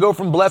 You're called to go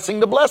from blessing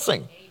to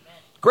blessing.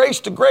 Grace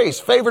to grace,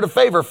 favor to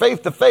favor,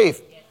 faith to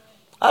faith.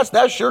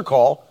 That's your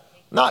call,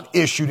 not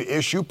issue to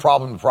issue,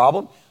 problem to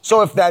problem.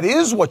 So if that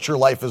is what your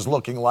life is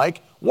looking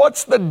like,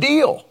 what's the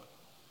deal?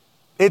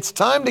 It's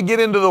time to get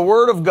into the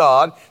Word of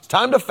God. It's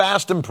time to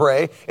fast and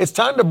pray. It's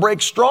time to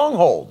break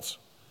strongholds.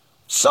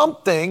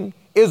 Something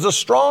is a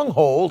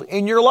stronghold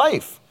in your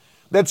life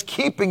that's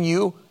keeping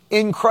you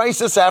in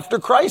crisis after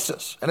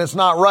crisis, and it's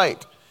not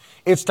right.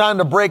 It's time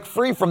to break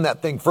free from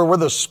that thing. For where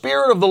the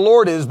Spirit of the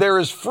Lord is, there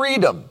is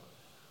freedom.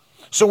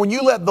 So when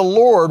you let the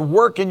Lord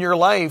work in your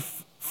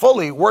life,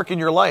 fully work in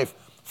your life,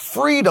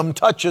 freedom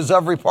touches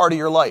every part of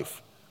your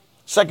life.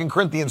 2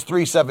 Corinthians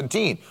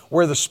 3:17,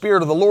 where the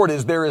Spirit of the Lord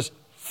is, there is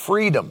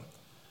freedom.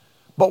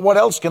 But what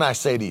else can I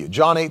say to you?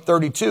 John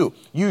 8:32,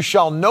 you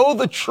shall know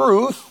the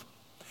truth,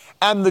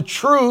 and the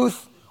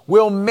truth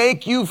will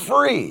make you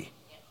free.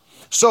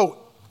 So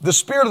the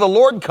Spirit of the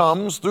Lord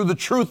comes through the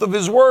truth of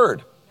His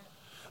Word.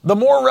 The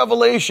more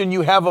revelation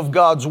you have of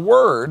God's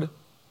Word,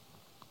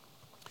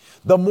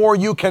 the more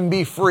you can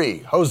be free.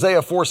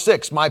 Hosea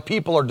 4:6, my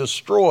people are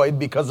destroyed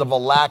because of a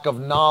lack of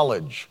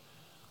knowledge.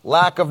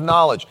 Lack of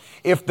knowledge.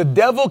 If the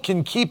devil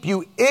can keep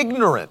you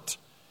ignorant,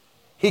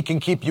 he can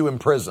keep you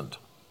imprisoned.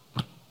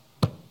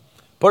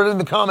 Put it in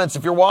the comments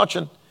if you're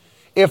watching.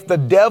 If the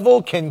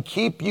devil can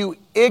keep you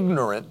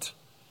ignorant,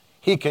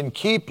 he can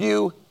keep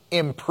you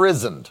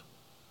imprisoned.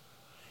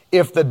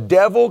 If the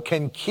devil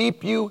can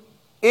keep you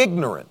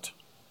ignorant,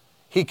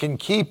 he can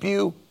keep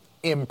you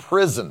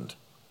imprisoned.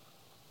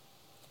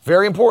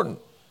 Very important,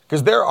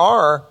 because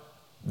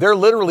there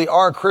literally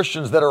are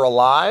Christians that are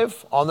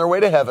alive on their way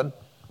to heaven,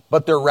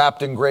 but they're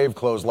wrapped in grave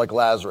clothes like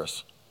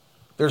Lazarus.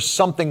 There's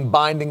something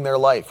binding their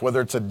life,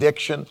 whether it's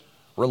addiction,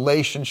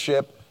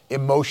 relationship,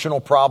 emotional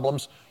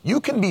problems. You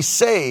can be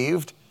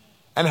saved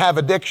and have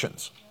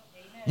addictions.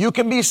 You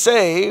can be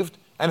saved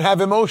and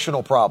have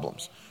emotional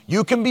problems.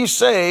 You can be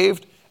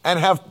saved and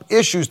have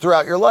issues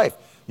throughout your life.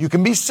 You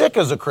can be sick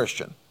as a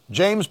Christian.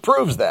 James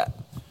proves that.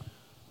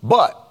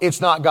 But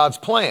it's not God's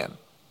plan.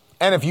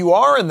 And if you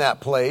are in that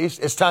place,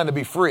 it's time to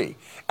be free.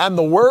 And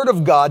the Word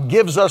of God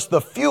gives us the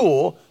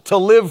fuel to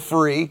live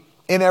free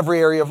in every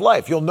area of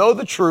life. You'll know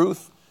the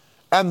truth,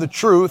 and the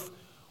truth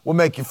will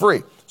make you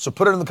free. So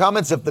put it in the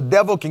comments. If the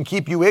devil can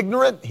keep you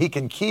ignorant, he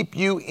can keep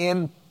you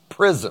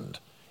imprisoned.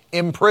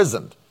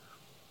 Imprisoned.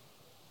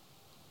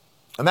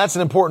 And that's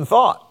an important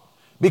thought.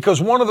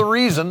 Because one of the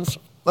reasons,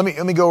 let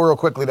me go real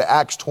quickly to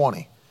Acts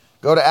 20.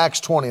 Go to Acts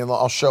 20 and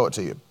I'll show it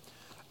to you.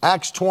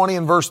 Acts 20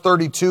 and verse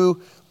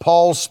 32,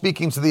 Paul's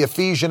speaking to the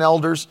Ephesian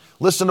elders.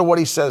 Listen to what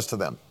he says to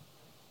them.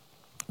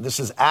 This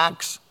is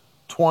Acts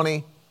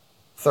 20,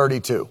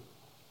 32.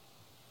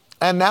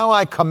 And now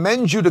I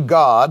commend you to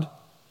God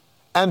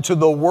and to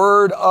the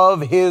word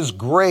of his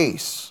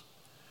grace,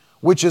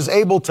 which is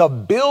able to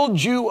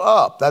build you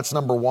up, that's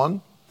number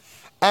one,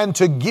 and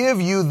to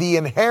give you the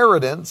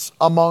inheritance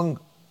among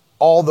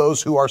all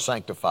those who are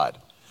sanctified.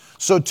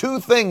 So two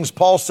things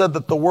Paul said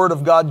that the word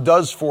of God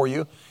does for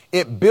you.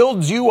 It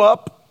builds you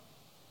up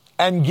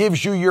and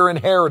gives you your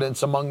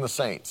inheritance among the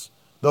saints,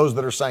 those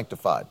that are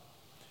sanctified.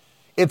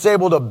 It's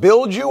able to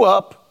build you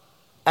up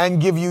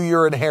and give you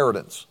your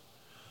inheritance.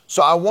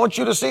 So I want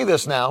you to see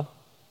this now.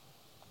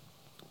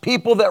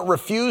 People that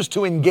refuse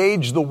to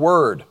engage the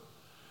word.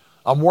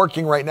 I'm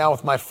working right now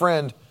with my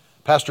friend,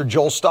 Pastor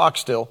Joel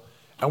Stockstill,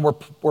 and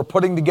we're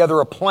putting together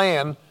a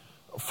plan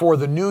for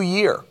the new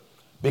year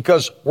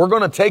because we're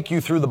going to take you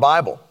through the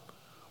Bible.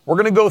 We're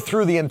going to go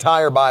through the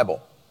entire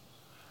Bible.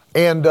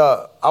 And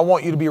I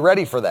want you to be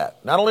ready for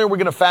that. Not only are we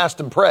going to fast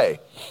and pray,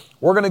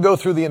 we're going to go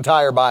through the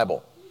entire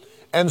Bible.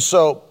 And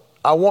so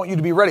I want you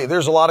to be ready.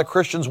 There's a lot of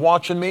Christians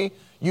watching me.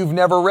 You've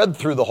never read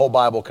through the whole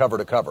Bible cover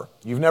to cover.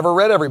 You've never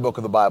read every book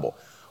of the Bible.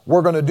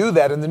 We're going to do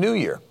that in the new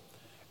year.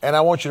 And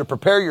I want you to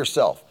prepare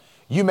yourself.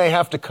 You may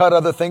have to cut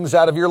other things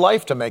out of your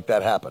life to make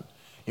that happen.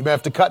 You may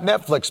have to cut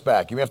Netflix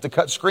back. You may have to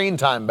cut screen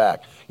time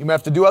back. You may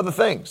have to do other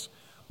things.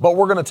 But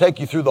we're going to take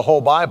you through the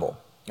whole Bible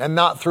and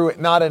not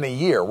in a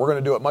year. We're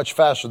going to do it much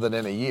faster than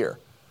in a year.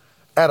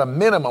 At a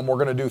minimum, we're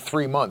going to do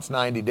 3 months,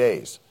 90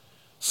 days.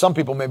 Some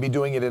people may be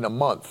doing it in a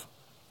month.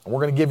 And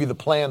we're going to give you the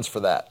plans for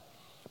that.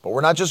 But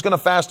we're not just going to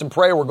fast and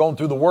pray. We're going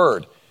through the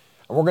Word.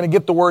 And we're going to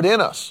get the Word in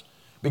us.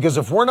 Because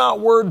if we're not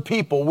Word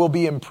people, we'll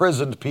be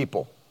imprisoned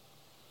people.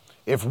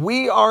 If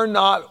we are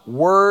not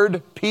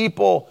Word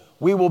people,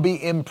 we will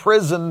be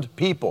imprisoned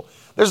people.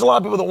 There's a lot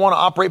of people that want to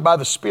operate by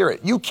the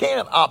Spirit. You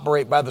can't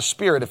operate by the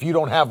Spirit if you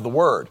don't have the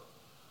Word.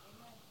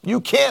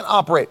 You can't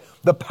operate.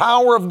 The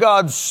power of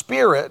God's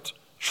Spirit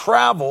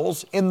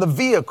travels in the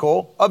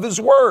vehicle of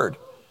His Word.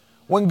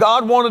 When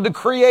God wanted to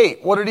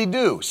create, what did He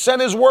do?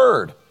 Send His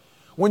Word.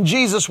 When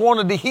Jesus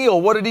wanted to heal,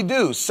 what did He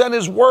do? Send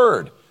His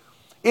Word.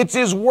 It's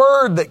His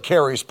Word that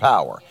carries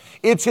power.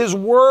 It's His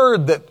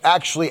Word that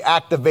actually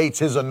activates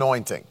His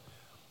anointing.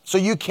 So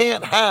you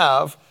can't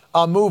have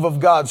a move of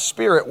God's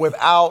Spirit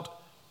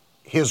without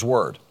His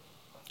Word.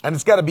 And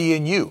it's got to be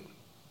in you.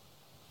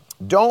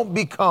 Don't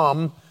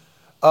become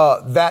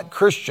that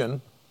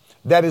Christian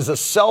that is a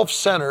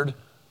self-centered,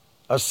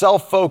 a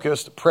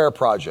self-focused prayer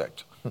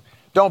project.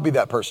 Don't be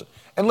that person.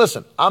 And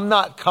listen, I'm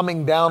not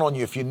coming down on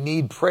you if you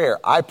need prayer.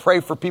 I pray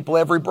for people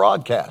every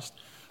broadcast.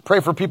 Pray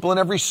for people in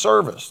every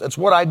service. That's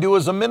what I do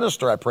as a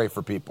minister. I pray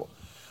for people.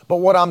 But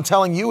what I'm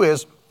telling you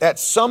is, at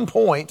some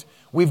point,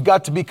 we've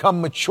got to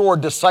become mature,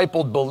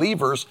 discipled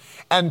believers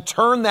and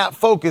turn that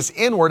focus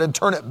inward and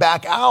turn it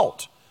back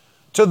out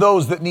to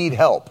those that need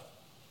help.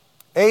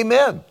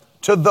 Amen.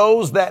 To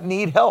those that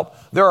need help.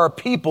 There are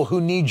people who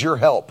need your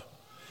help.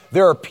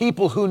 There are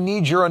people who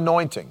need your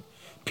anointing.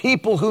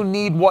 People who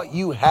need what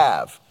you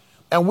have.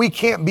 And we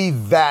can't be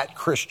that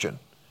Christian.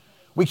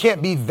 We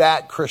can't be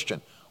that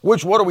Christian.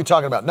 What are we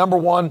talking about? Number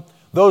one,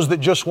 those that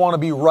just want to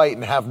be right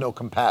and have no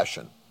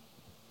compassion.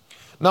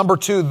 Number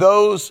two,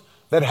 those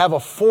that have a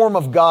form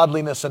of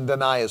godliness and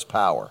deny His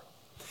power.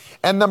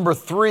 And number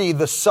three,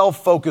 the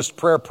self-focused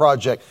prayer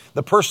project,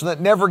 the person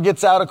that never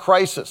gets out of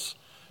crisis,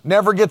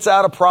 never gets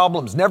out of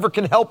problems, never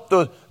can help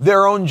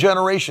their own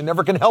generation,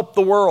 never can help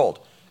the world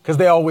because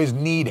they always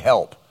need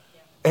help.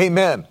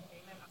 Amen.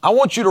 I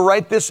want you to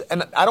write this,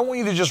 and I don't want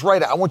you to just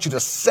write it. I want you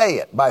to say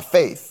it by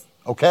faith,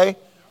 okay?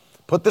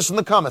 Put this in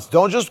the comments.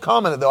 Don't just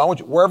comment it, though. I want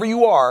you, wherever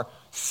you are,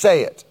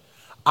 say it.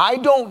 I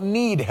don't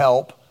need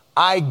help.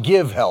 I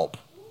give help.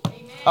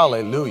 Amen.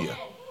 Hallelujah.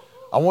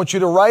 I want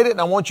you to write it,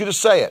 and I want you to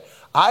say it.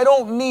 I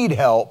don't need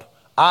help.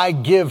 I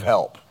give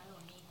help.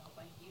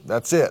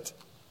 That's it.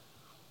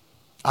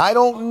 I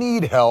don't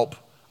need help.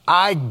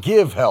 I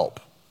give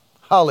help.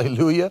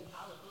 Hallelujah.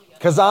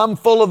 Because I'm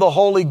full of the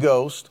Holy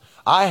Ghost.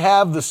 I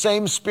have the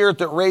same Spirit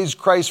that raised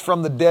Christ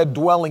from the dead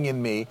dwelling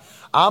in me.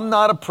 I'm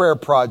not a prayer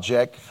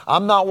project.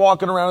 I'm not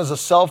walking around as a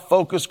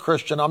self-focused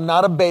Christian. I'm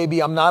not a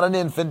baby. I'm not an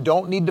infant.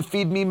 Don't need to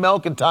feed me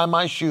milk and tie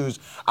my shoes.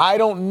 I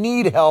don't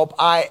need help.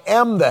 I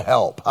am the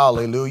help.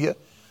 Hallelujah.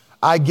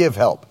 I give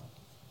help.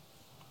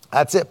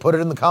 That's it. Put it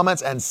in the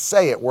comments and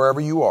say it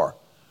wherever you are.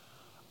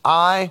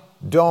 I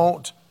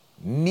don't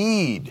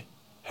need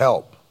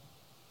help.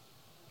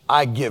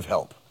 I give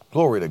help.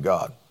 Glory to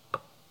God.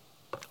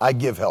 I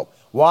give help.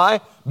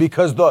 Why?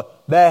 Because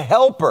the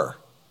helper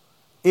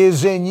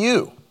is in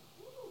you.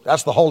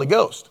 That's the Holy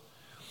Ghost.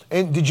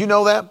 And did you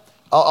know that?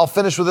 I'll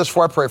finish with this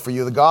before I pray for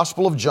you. The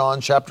Gospel of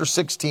John, chapter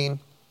 16.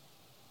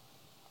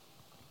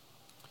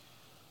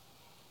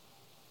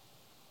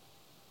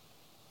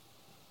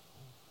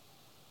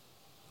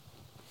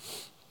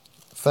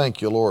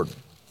 Thank you, Lord.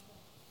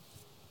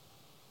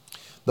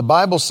 The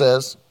Bible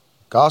says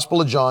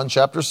Gospel of John,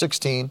 chapter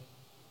 16,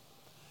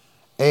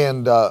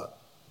 and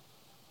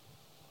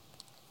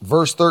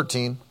verse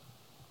 13.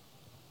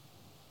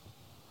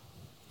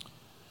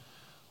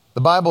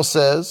 The Bible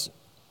says,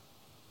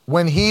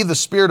 when he, the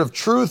Spirit of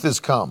truth,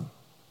 is come,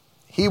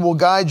 he will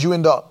guide you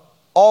into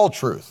all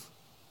truth.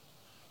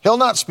 He'll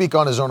not speak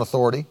on his own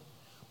authority,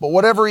 but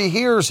whatever he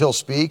hears, he'll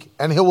speak,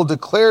 and he will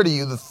declare to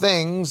you the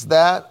things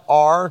that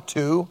are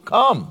to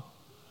come.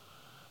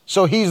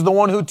 So he's the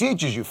one who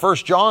teaches you. 1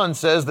 John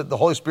says that the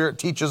Holy Spirit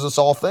teaches us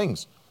all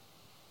things.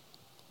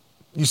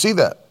 You see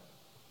that?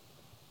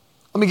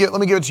 Let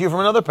me give it to you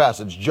from another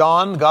passage.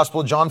 John, the Gospel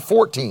of John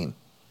 14.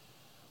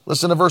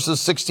 Listen to verses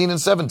 16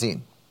 and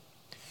 17.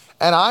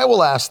 And I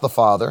will ask the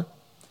Father,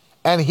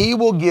 and he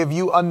will give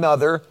you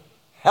another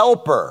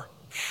helper.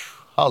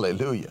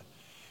 Hallelujah.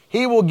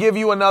 He will give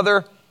you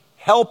another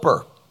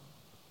helper.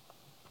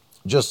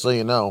 Just so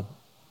you know,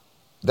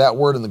 that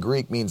word in the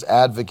Greek means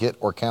advocate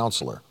or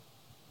counselor.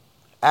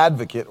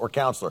 Advocate or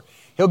counselor.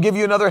 He'll give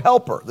you another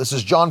helper. This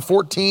is John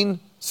 14,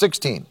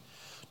 16.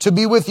 To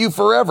be with you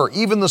forever,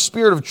 even the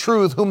Spirit of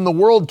truth, whom the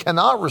world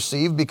cannot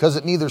receive because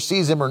it neither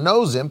sees him or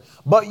knows him,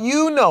 but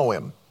you know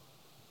him.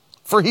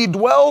 For he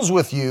dwells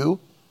with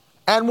you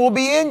and will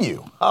be in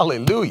you.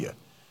 Hallelujah.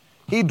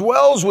 He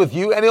dwells with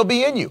you and he'll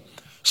be in you.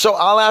 So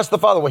I'll ask the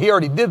Father. Well, he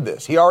already did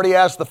this. He already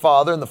asked the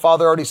Father, and the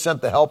Father already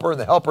sent the helper, and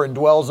the helper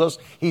indwells us.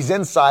 He's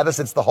inside us.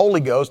 It's the Holy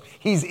Ghost.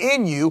 He's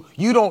in you.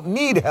 You don't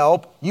need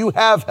help. You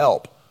have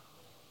help.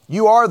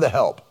 You are the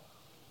help.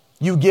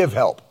 You give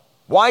help.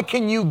 Why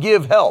can you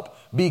give help?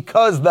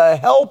 Because the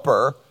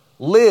helper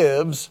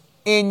lives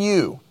in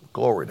you.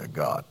 Glory to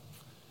God.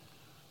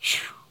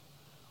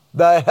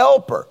 The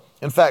helper.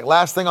 In fact,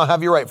 last thing I'll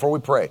have you write before we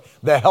pray.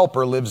 The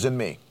helper lives in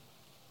me.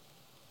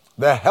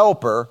 The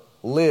helper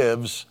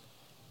lives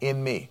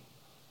in me.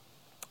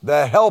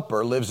 The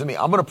helper lives in me.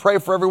 I'm going to pray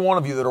for every one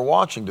of you that are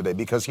watching today,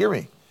 because hear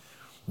me.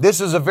 This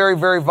is a very,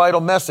 very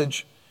vital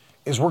message.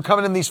 As we're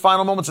coming in these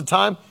final moments of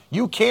time,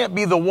 you can't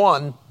be the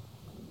one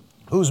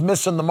who's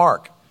missing the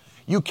mark.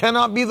 You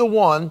cannot be the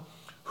one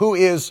who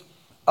is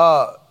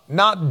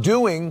not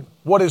doing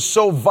what is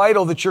so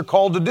vital that you're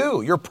called to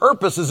do. Your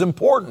purpose is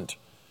important.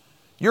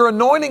 Your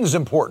anointing is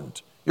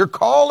important. Your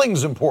calling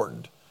is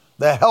important.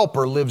 The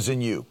helper lives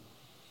in you.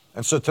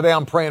 And so today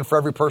I'm praying for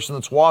every person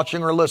that's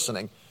watching or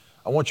listening.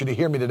 I want you to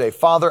hear me today.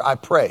 Father, I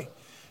pray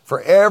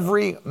for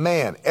every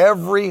man,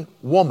 every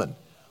woman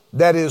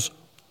that is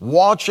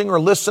watching or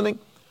listening.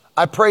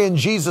 I pray in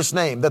Jesus'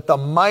 name that the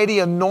mighty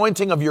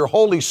anointing of your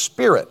Holy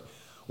Spirit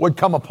would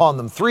come upon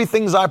them. 3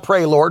 things I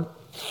pray, Lord.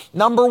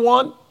 Number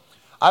 1,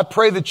 I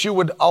pray that you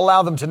would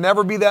allow them to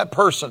never be that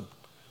person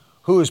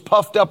who is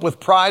puffed up with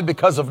pride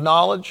because of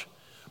knowledge,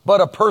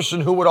 but a person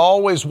who would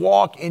always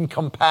walk in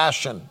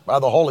compassion by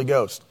the Holy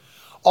Ghost,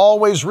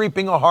 always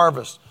reaping a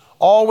harvest,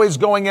 always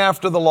going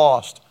after the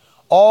lost,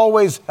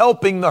 always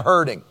helping the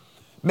hurting.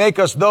 Make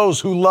us those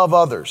who love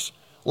others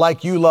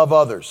like you love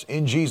others,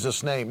 in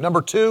Jesus' name.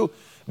 Number 2,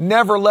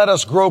 never let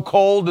us grow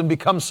cold and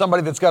become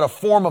somebody that's got a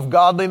form of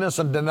godliness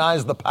and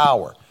denies the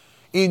power.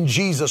 In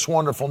Jesus'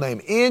 wonderful name.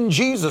 In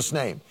Jesus'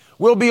 name.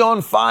 We'll be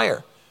on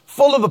fire,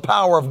 full of the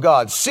power of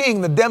God,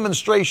 seeing the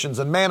demonstrations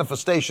and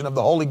manifestation of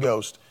the Holy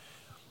Ghost.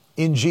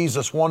 In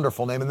Jesus'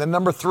 wonderful name. And then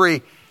number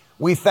 3,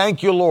 we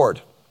thank you, Lord,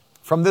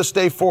 from this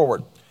day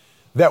forward,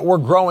 that we're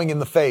growing in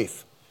the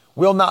faith.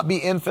 We'll not be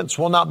infants,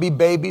 we'll not be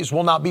babies,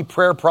 we'll not be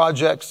prayer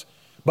projects,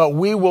 but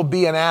we will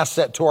be an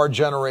asset to our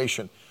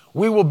generation.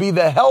 We will be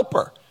the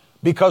helper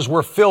because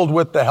we're filled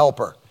with the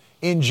helper.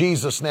 In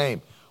Jesus'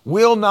 name.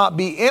 We'll not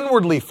be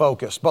inwardly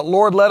focused, but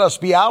Lord, let us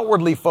be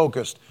outwardly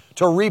focused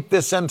to reap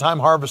this end time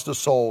harvest of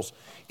souls.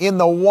 In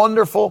the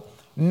wonderful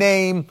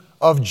name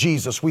of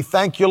Jesus. We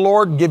thank you,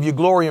 Lord, and give you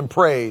glory and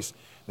praise.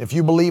 And if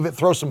you believe it,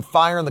 throw some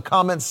fire in the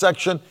comments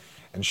section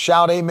and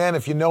shout amen.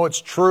 If you know it's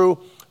true,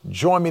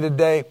 join me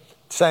today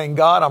saying,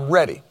 God, I'm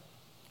ready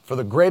for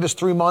the greatest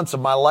 3 months of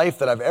my life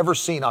that I've ever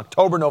seen.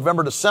 October,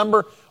 November,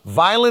 December,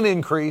 violent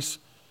increase,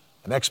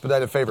 an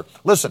expedited favor.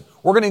 Listen,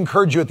 we're going to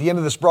encourage you at the end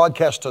of this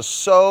broadcast to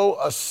sow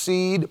a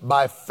seed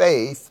by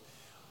faith.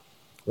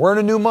 We're in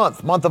a new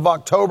month of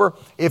October.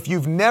 If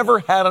you've never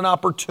had an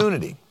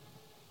opportunity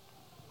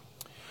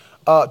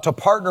to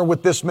partner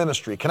with this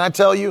ministry, can I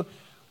tell you,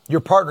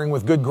 you're partnering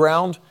with good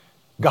ground.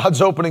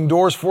 God's opening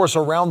doors for us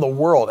around the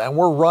world, and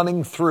we're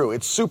running through.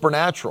 It's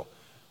supernatural.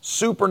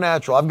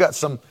 Supernatural. I've got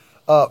some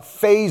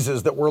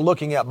phases that we're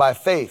looking at by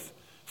faith.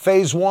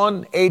 Phase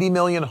 1, 80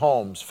 million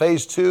homes.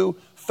 Phase 2,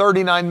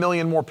 39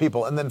 million more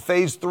people. And then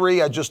phase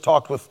 3, I just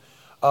talked with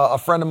a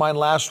friend of mine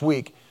last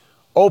week,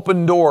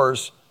 open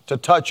doors to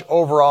touch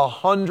over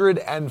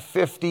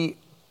 150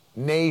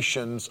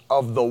 nations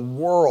of the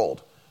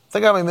world.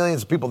 Think how many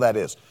millions of people that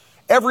is.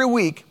 Every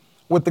week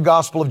with the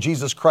gospel of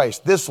Jesus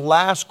Christ. This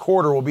last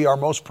quarter will be our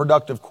most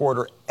productive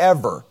quarter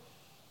ever.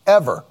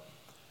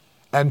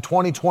 And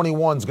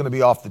 2021 is going to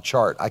be off the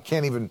chart.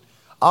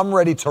 I'm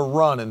ready to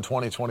run in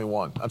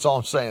 2021. That's all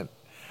I'm saying.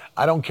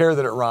 I don't care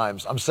that it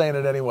rhymes. I'm saying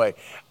it anyway.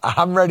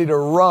 I'm ready to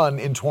run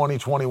in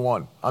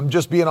 2021. I'm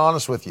just being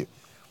honest with you.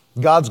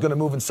 God's going to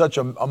move in such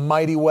a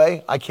mighty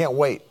way. I can't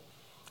wait.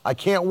 I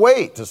can't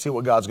wait to see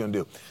what God's going to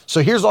do.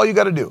 So here's all you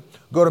got to do.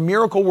 Go to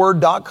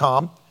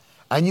miracleword.com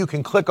and you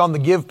can click on the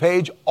give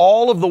page.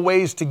 All of the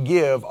ways to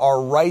give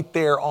are right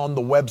there on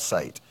the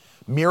website.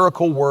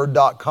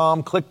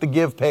 Miracleword.com. Click the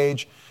give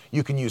page.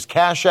 You can use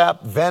Cash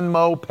App,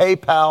 Venmo,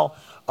 PayPal,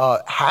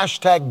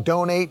 hashtag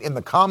donate in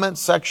the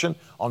comments section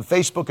on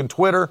Facebook and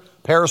Twitter,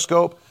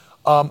 Periscope.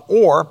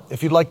 Or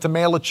if you'd like to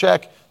mail a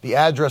check, the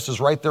address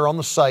is right there on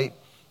the site.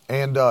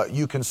 And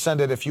you can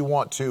send it if you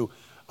want to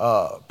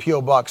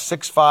P.O. Box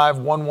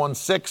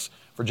 65116,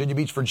 Virginia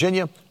Beach,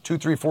 Virginia,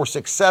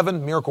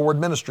 23467, Miracle Word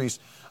Ministries.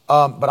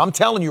 But I'm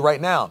telling you right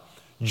now,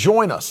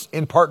 join us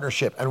in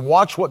partnership and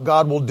watch what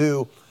God will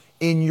do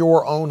in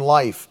your own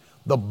life.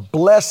 The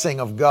blessing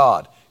of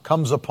God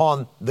comes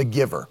upon the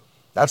giver.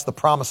 That's the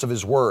promise of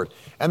His Word.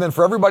 And then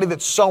for everybody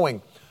that's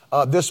sowing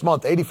this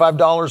month,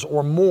 $85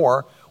 or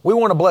more, we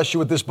want to bless you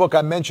with this book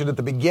I mentioned at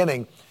the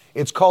beginning.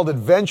 It's called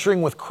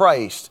Adventuring with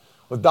Christ,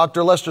 with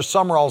Dr. Lester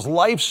Sumrall's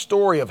life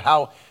story of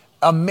how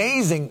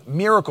amazing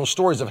miracle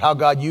stories of how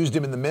God used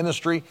him in the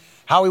ministry,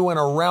 how he went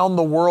around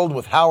the world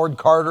with Howard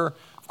Carter.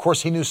 Of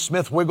course, he knew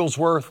Smith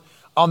Wigglesworth.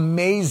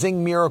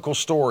 Amazing miracle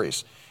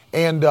stories.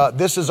 And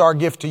this is our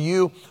gift to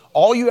you.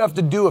 All you have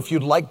to do if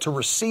you'd like to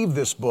receive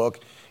this book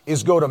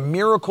is go to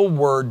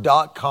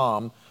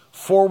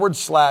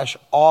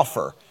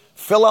miracleword.com/offer.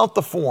 Fill out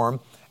the form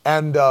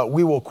and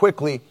we will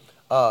quickly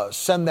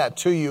send that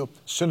to you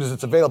as soon as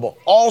it's available.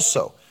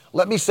 Also,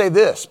 let me say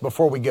this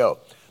before we go.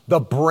 The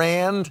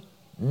brand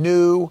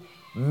new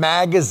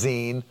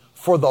magazine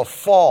for the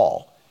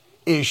fall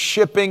is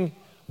shipping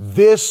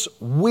this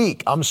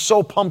week. I'm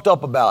so pumped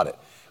up about it.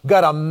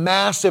 Got a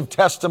massive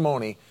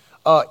testimony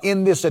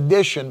in this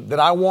edition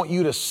that I want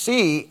you to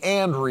see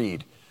and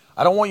read.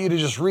 I don't want you to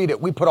just read it.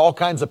 We put all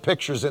kinds of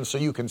pictures in so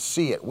you can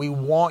see it. We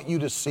want you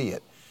to see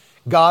it.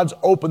 God's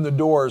opened the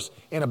doors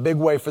in a big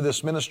way for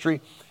this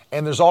ministry,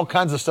 and there's all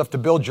kinds of stuff to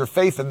build your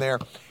faith in there.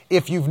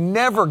 If you've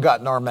never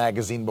gotten our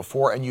magazine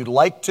before and you'd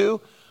like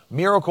to,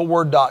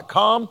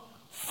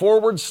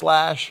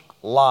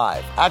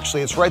 miracleword.com/live.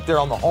 Actually, it's right there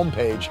on the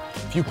homepage.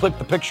 If you click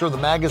the picture of the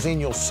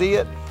magazine, you'll see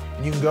it,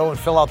 and you can go and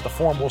fill out the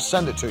form. We'll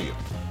send it to you.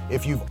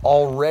 If you've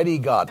already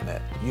gotten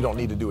it, you don't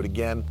need to do it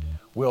again.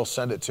 We'll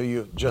send it to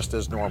you just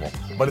as normal.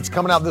 But it's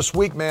coming out this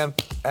week, man,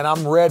 and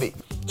I'm ready.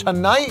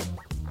 Tonight,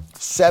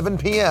 7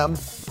 p.m.,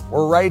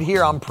 we're right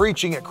here. I'm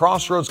preaching at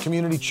Crossroads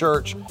Community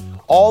Church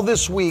all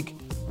this week,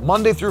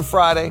 Monday through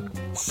Friday,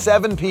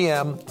 7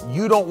 p.m.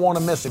 You don't want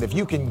to miss it. If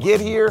you can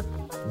get here,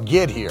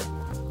 get here.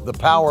 The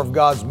power of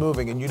God's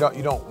moving, and you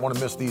don't want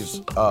to miss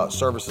these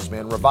services,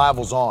 man.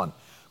 Revival's on.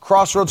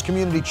 Crossroads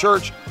Community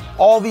Church.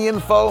 All the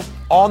info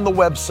on the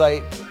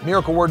website,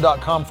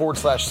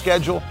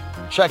 miracleword.com/schedule.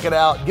 Check it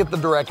out. Get the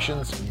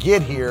directions.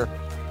 Get here.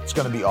 It's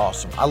going to be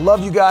awesome. I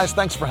love you guys.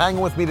 Thanks for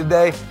hanging with me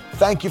today.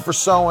 Thank you for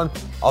sowing.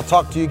 I'll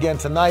talk to you again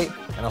tonight,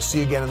 and I'll see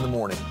you again in the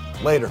morning.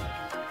 Later.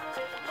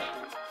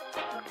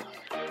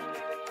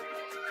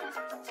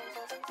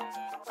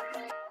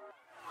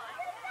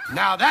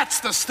 Now that's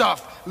the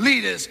stuff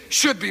leaders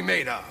should be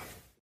made of.